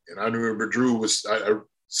 And I remember Drew was, I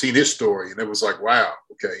seen his story, and it was like, wow,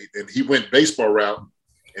 okay. And he went baseball route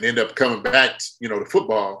and ended up coming back, you know, to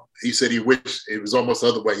football. He said he wished it was almost the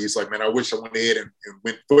other way. He's like, man, I wish I went ahead and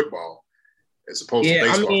went football as opposed to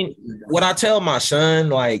baseball. I mean, what I tell my son,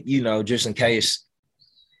 like, you know, just in case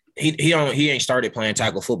he ain't started playing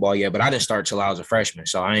tackle football yet, but I didn't start till I was a freshman.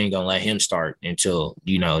 So I ain't going to let him start until,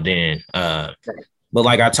 you know, then, but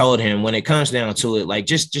like I told him, when it comes down to it, like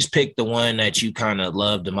just pick the one that you kind of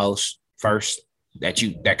love the most first,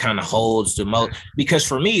 that kind of holds the most, because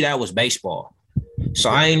for me, that was baseball. So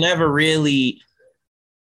I ain't never really,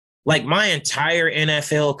 like, my entire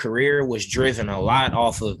NFL career was driven a lot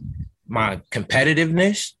off of my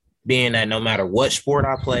competitiveness, being that no matter what sport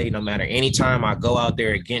I play, no matter any time I go out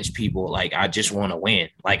there against people, like, I just want to win.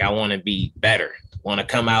 Like, I want to be better, want to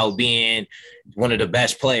come out being one of the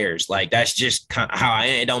best players. Like, that's just kind of how I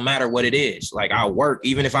am. It don't matter what it is. Like, I'll work,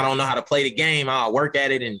 even if I don't know how to play the game, I'll work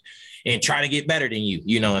at it and try to get better than you,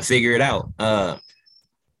 you know, and figure it out.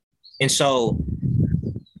 And so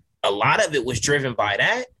a lot of it was driven by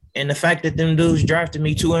that. And the fact that them dudes drafted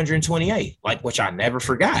me 228, like, which I never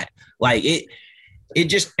forgot. Like, it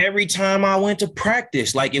just, every time I went to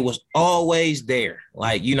practice, like, it was always there.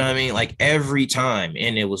 Like, you know what I mean? Like, every time.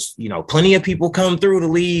 And it was, you know, plenty of people come through the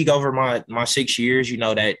league over my 6 years, you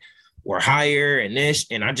know, that were higher and this.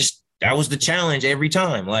 And that was the challenge every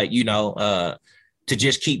time. Like, you know, to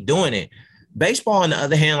just keep doing it. Baseball, on the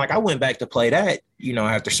other hand, like, I went back to play that, you know,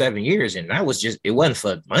 after 7 years, and that was just, it wasn't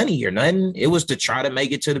for money or nothing. It was to try to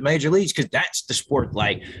make it to the major leagues, because that's the sport.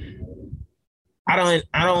 Like, I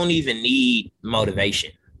don't even need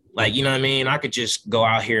motivation. Like, you know what I mean? I could just go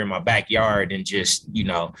out here in my backyard and just, you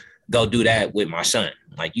know, go do that with my son.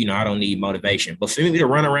 Like, you know, I don't need motivation. But for me to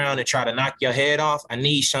run around and try to knock your head off, I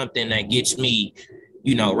need something that gets me,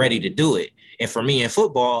 you know, ready to do it. And for me in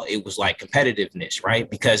football, it was like competitiveness, right?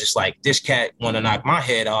 Because it's like, this cat want to knock my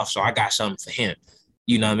head off, so I got something for him.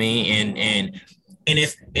 You know what I mean? And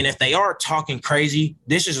if they are talking crazy,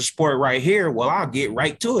 this is a sport right here. Well, I'll get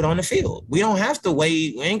right to it on the field. We don't have to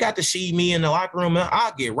wait. We ain't got to see me in the locker room.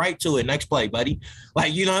 I'll get right to it. Next play, buddy.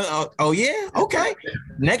 Like, you know, oh yeah, okay.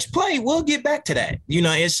 Next play, we'll get back to that. You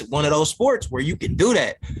know, it's one of those sports where you can do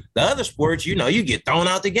that. The other sports, you know, you get thrown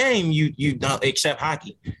out the game. You don't, except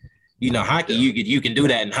hockey. You know, hockey, you can do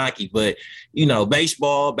that in hockey, but, you know,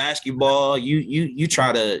 baseball, basketball, you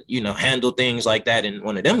try to, you know, handle things like that in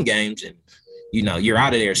one of them games, and, you know, you're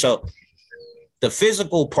out of there. So the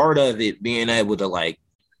physical part of it, being able to, like,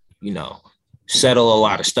 you know, settle a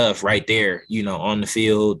lot of stuff right there, you know, on the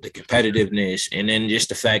field, the competitiveness, and then just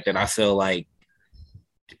the fact that I feel like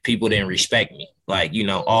people didn't respect me. Like, you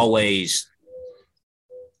know, always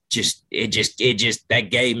that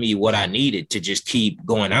gave me what I needed to just keep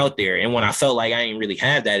going out there. And when I felt like I ain't really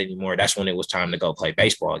had that anymore, that's when it was time to go play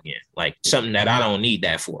baseball again. Like, something that I don't need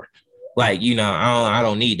that for. Like, you know, I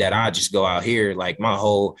don't need that. I just go out here. Like,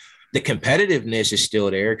 the competitiveness is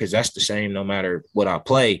still there, because that's the same no matter what I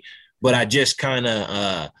play. But I just kind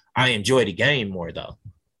of, I enjoy the game more though.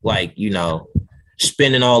 Like, you know,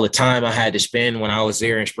 spending all the time I had to spend when I was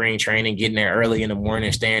there in spring training, getting there early in the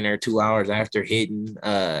morning, staying there 2 hours after hitting,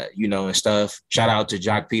 you know, and stuff. Shout out to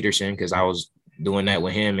Jock Peterson, because I was doing that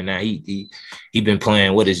with him, and now he been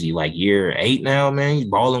playing, what is he, like year 8 now, man? He's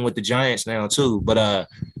balling with the Giants now too. But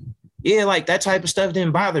yeah, like, that type of stuff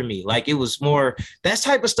didn't bother me. Like, it was more, that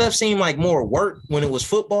type of stuff seemed like more work when it was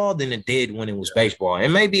football than it did when it was baseball.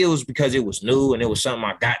 And maybe it was because it was new and it was something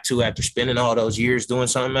I got to after spending all those years doing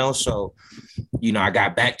something else. So, you know, I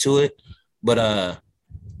got back to it. But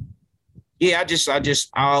yeah,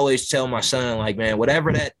 I always tell my son, like, man,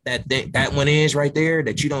 whatever that one is right there,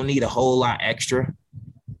 that you don't need a whole lot extra,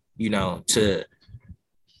 you know, to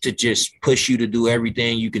just push you to do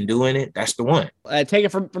everything you can do in it. That's the one. Take it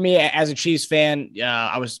from me as a Chiefs fan.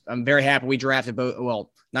 I'm very happy we drafted both. Well,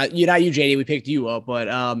 not you, JD. We picked you up, but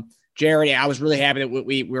Jared, I was really happy that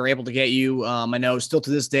we were able to get you. I know still to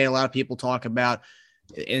this day, a lot of people talk about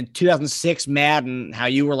in 2006 Madden, how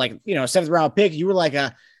you were like, you know, 7th round pick. You were like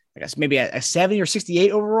I guess maybe a 70 or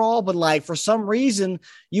 68 overall, but like for some reason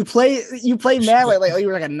you play Madden like you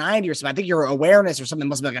were like a 90 or something. I think your awareness or something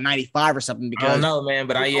must be like a 95 or something. Because I don't know, man,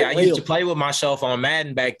 but I used to play with myself on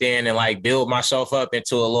Madden back then and like build myself up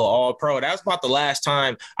into a little all pro. That was about the last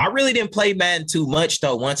time. I really didn't play Madden too much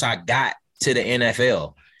though. Once I got to the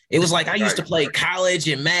NFL, it was like I used to play college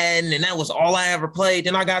and Madden, and that was all I ever played.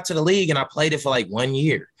 Then I got to the league and I played it for like 1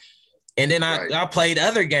 year. And then I played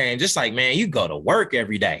other games. Just like, man, you go to work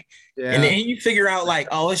every day. Yeah. And then you figure out like,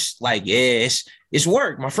 oh, it's like, yeah, it's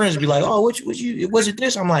work. My friends would be like, oh, was it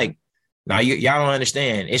this? I'm like, no, y'all don't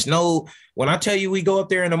understand. When I tell you we go up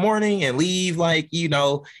there in the morning and leave like, in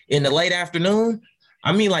the late afternoon,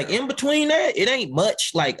 I mean, like in between that, it ain't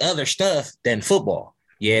much like other stuff than football.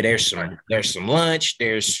 Yeah, there's some lunch.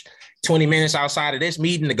 There's 20 minutes outside of this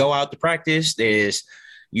meeting to go out to practice. There's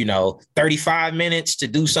 35 minutes to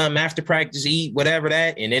do something after practice, eat, whatever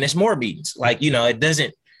that. And then it's more meetings. Like, I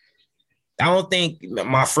don't think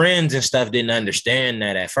my friends and stuff didn't understand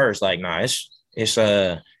that at first. Like, nah, it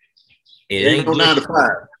ain't no 9 to 5.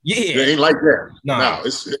 Yeah. It ain't like that. No,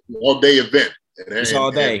 it's an all day event. It's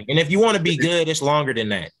all day. And if you want to be good, it's longer than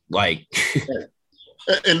that. Like,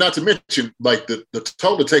 and not to mention like the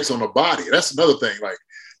toll it takes on the body. That's another thing.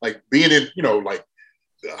 Like being in, like,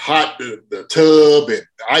 the tub and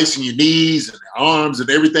ice in your knees and arms and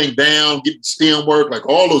everything down, getting stem work, like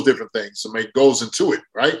all those different things. So it goes into it,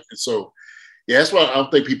 right? And so, yeah, that's why I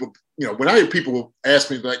don't think people, when I hear people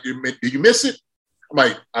ask me, like, do you miss it? I'm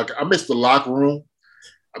like, I miss the locker room.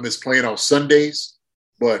 I miss playing on Sundays.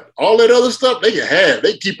 But all that other stuff, they can have.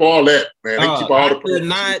 They keep all that, man. They keep all I could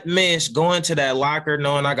not miss going to that locker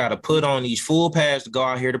knowing I got to put on these full pads to go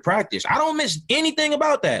out here to practice. I don't miss anything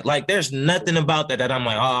about that. Like, there's nothing about that I'm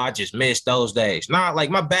like, oh, I just miss those days. Not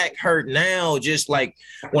like my back hurt now, just like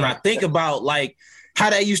when I think about like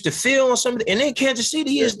how that used to feel on somebody. And then Kansas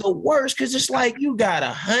City is the worst because it's like you got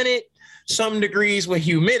 100-some degrees with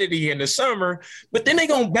humidity in the summer, but then they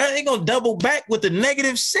gonna double back with the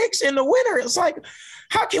 -6 in the winter. It's like,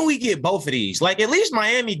 how can we get both of these? Like, at least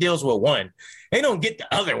Miami deals with one. They don't get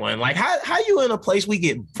the other one. Like, how you in a place we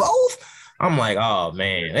get both? I'm like, oh,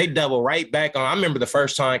 man, they double right back on. I remember the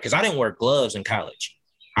first time, because I didn't wear gloves in college.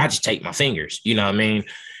 I just take my fingers, you know what I mean?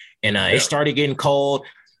 And it started getting cold.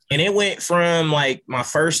 And it went from, like, my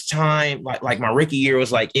first time, like my rookie year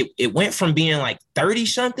was, like, it went from being, like,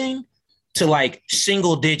 30-something to, like,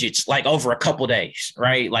 single digits, like, over a couple days,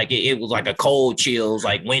 right? Like, it was, like, a cold chills,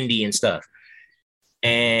 like, windy and stuff.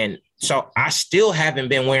 And so I still haven't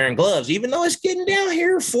been wearing gloves, even though it's getting down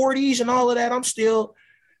here 40s and all of that. I'm still.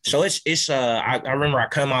 So I remember I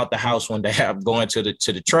come out the house one day, I'm going to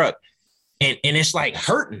the truck and it's like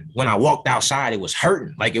hurting. When I walked outside, it was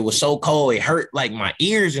hurting. Like, it was so cold. It hurt like my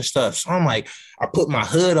ears and stuff. So I'm like, I put my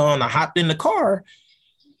hood on, I hopped in the car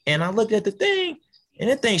and I looked at the thing and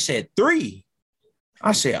the thing said 3.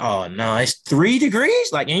 I said, oh, no, it's 3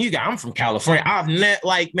 degrees? Like, and I'm from California. I've not,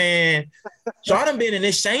 like, man. So I done been in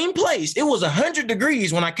this same place. It was 100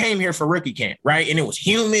 degrees when I came here for rookie camp, right? And it was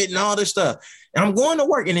humid and all this stuff. And I'm going to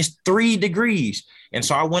work, and it's 3 degrees. And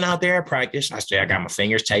so I went out there at practice. I said, I got my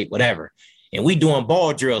fingers taped, whatever. And we doing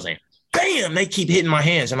ball drills, and bam, they keep hitting my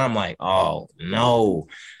hands. And I'm like, oh, no.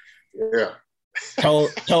 Yeah.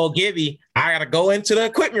 Told Gibby, I got to go into the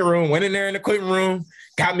equipment room. Went in there in the equipment room,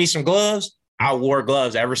 got me some gloves. I wore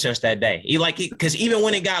gloves ever since that day. Because even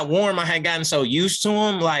when it got warm, I had gotten so used to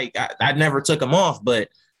them. Like, I never took them off. But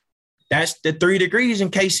that's the 3 degrees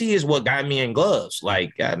in KC is what got me in gloves.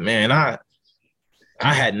 Like, man, I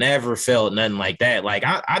had never felt nothing like that. Like,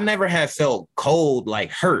 I never had felt cold,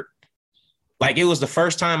 like hurt. Like, it was the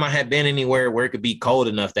first time I had been anywhere where it could be cold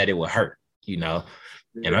enough that it would hurt,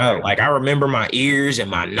 And I remember my ears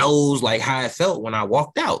and my nose, like how it felt when I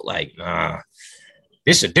walked out. Like, nah.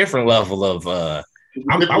 It's a different level of I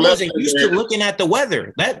wasn't used to looking at the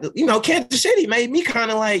weather. That, Kansas City made me kind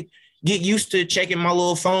of like get used to checking my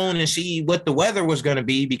little phone and see what the weather was going to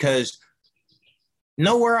be, because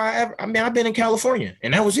nowhere I've been in California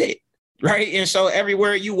and that was it. Right. And so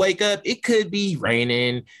everywhere you wake up, it could be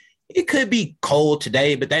raining. It could be cold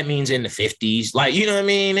today, but that means in the 50s. Like, you know what I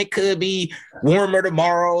mean? It could be warmer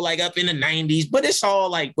tomorrow, like up in the 90s, but it's all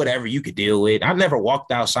like whatever you could deal with. I never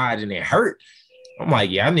walked outside and it hurt. I'm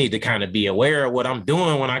like, yeah, I need to kind of be aware of what I'm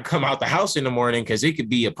doing when I come out the house in the morning, because it could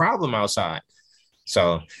be a problem outside.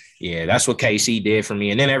 So, yeah, that's what KC did for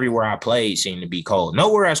me. And then everywhere I played seemed to be cold.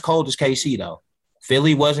 Nowhere as cold as KC, though.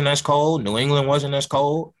 Philly wasn't as cold. New England wasn't as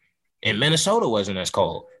cold. And Minnesota wasn't as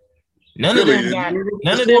cold. None of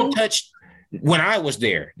them touched when I was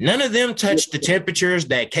there. None of them touched the temperatures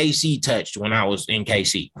that KC touched when I was in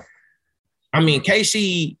KC. I mean,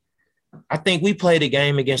 KC I think we played a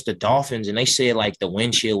game against the Dolphins, and they said like the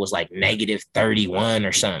wind chill was like -31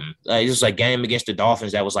 or something. It was like game against the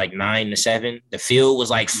Dolphins that was like 9-7. The field was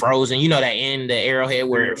like frozen. You know that in the Arrowhead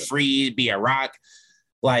where it freeze, be a rock.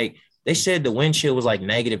 Like they said the wind chill was like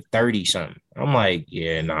 -30 something. I'm like,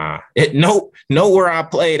 yeah, nah. Nowhere I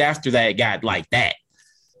played after that got like that,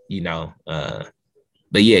 you know.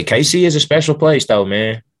 But yeah, KC is a special place though,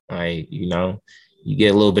 man. Like, you know. You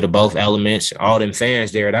get a little bit of both elements, all them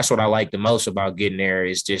fans there. That's what I like the most about getting there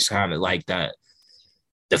is just kind of like the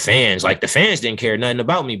fans. Like the fans didn't care nothing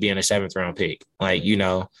about me being a 7th round pick. Like, you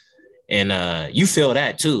know, and you feel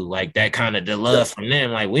that too. Like that kind of the love from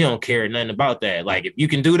them. Like we don't care nothing about that. Like if you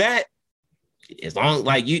can do that, as long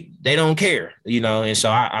like they don't care, you know. And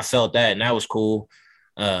so I felt that, and that was cool.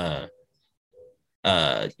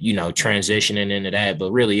 You know, transitioning into that,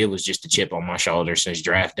 but really it was just a chip on my shoulder since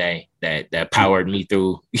draft day that powered me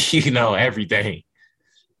through, you know, everything.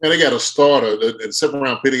 And they got a starter, the 7th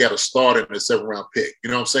round pick, they got a starter in the 7th round pick.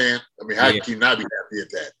 You know what I'm saying? I mean, how can you not be happy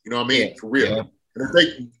at that? You know what I mean? Yeah. For real.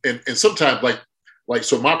 Yeah. And sometimes like,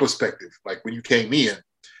 so my perspective, like when you came in,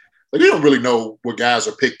 like we don't really know what guys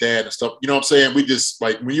are picked at and stuff. You know what I'm saying? We just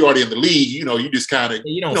like when you're already in the league, you know, you just kind of,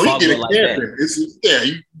 you get a like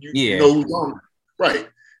that. You know who's on. Right.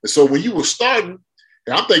 And so when you were starting,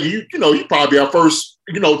 I'm thinking, you probably our first,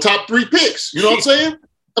 top 3 picks. You know what I'm saying?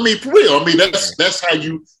 I mean, for real. I mean, that's how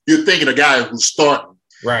you're thinking a guy who's starting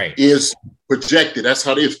is projected. That's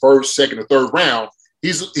how it is, 1st, 2nd, or 3rd round.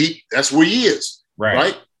 That's where he is.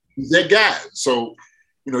 Right. He's that guy. So,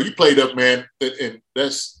 you played up, man. And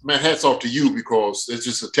that's, man, hats off to you because it's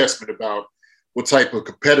just a testament about what type of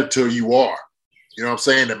competitor you are. You know what I'm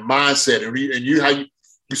saying? The mindset and you how you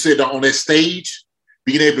said that on that stage,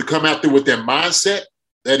 being able to come out there with that mindset,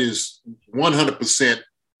 that is 100%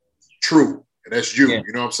 true. And that's you. Yeah.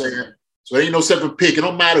 You know what I'm saying? So there ain't no 7th pick. It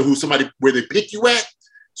don't matter where they pick you at.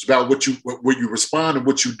 It's about where you respond and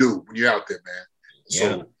what you do when you're out there, man.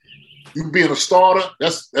 So you being a starter,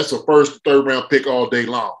 that's a 1st, 3rd round pick all day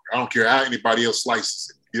long. I don't care how anybody else slices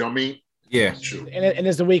it. You know what I mean? Yeah. Sure. And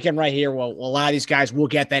as the weekend right here, well, a lot of these guys will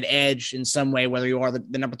get that edge in some way, whether you are the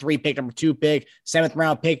number 3 pick, number 2 pick, 7th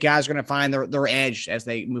round pick, guys are going to find their edge as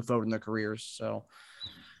they move forward in their careers. So,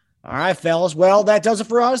 all right, fellas. Well, that does it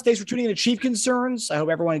for us. Thanks for tuning in to Chief Concerns. I hope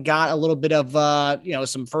everyone got a little bit of,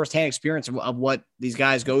 some firsthand experience of what these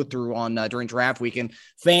guys go through on during draft weekend.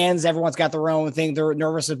 Fans, everyone's got their own thing they're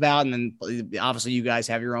nervous about. And then obviously you guys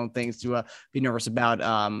have your own things to be nervous about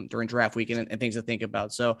during draft weekend and things to think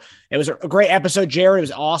about. So it was a great episode, Jared. It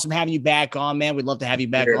was awesome having you back on, man. We'd love to have you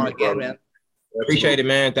back on again, man. Appreciate it,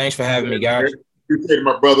 man. Thanks for having me, guys. Appreciate it,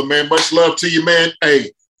 my brother, man. Much love to you, man.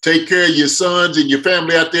 Hey, take care of your sons and your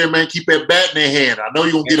family out there, man. Keep that bat in their hand. I know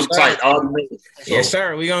you're going to get them tight. Yes,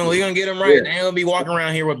 sir. We're gonna get them right. Yeah. They ain't going to be walking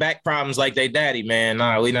around here with back problems like they daddy, man.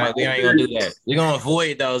 Nah, we ain't going to do that. We're going to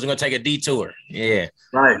avoid those. We're going to take a detour. Yeah.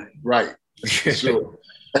 Right. Sure.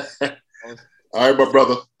 All right, my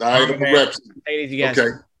brother. All right, take it easy, guys.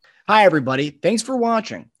 Okay. Hi, everybody. Thanks for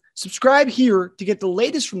watching. Subscribe here to get the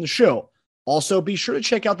latest from the show. Also, be sure to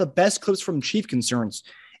check out the best clips from Chief Concerns.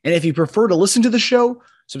 And if you prefer to listen to the show,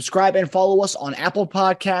 subscribe and follow us on Apple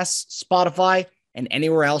Podcasts, Spotify, and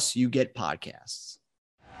anywhere else you get podcasts.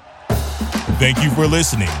 Thank you for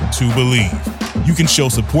listening to Believe. You can show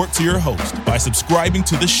support to your host by subscribing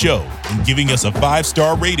to the show and giving us a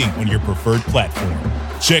 5-star rating on your preferred platform.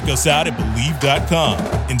 Check us out at Believe.com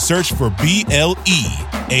and search for BLEAV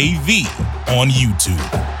on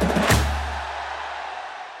YouTube.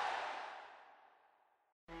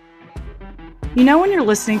 You know when you're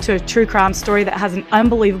listening to a true crime story that has an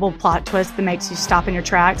unbelievable plot twist that makes you stop in your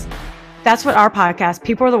tracks? That's what our podcast,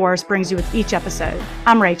 People Are the Worst, brings you with each episode.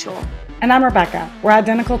 I'm Rachel. And I'm Rebecca. We're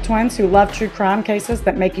identical twins who love true crime cases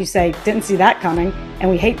that make you say, didn't see that coming, and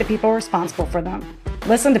we hate the people responsible for them.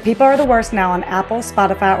 Listen to People Are the Worst now on Apple,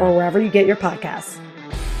 Spotify, or wherever you get your podcasts.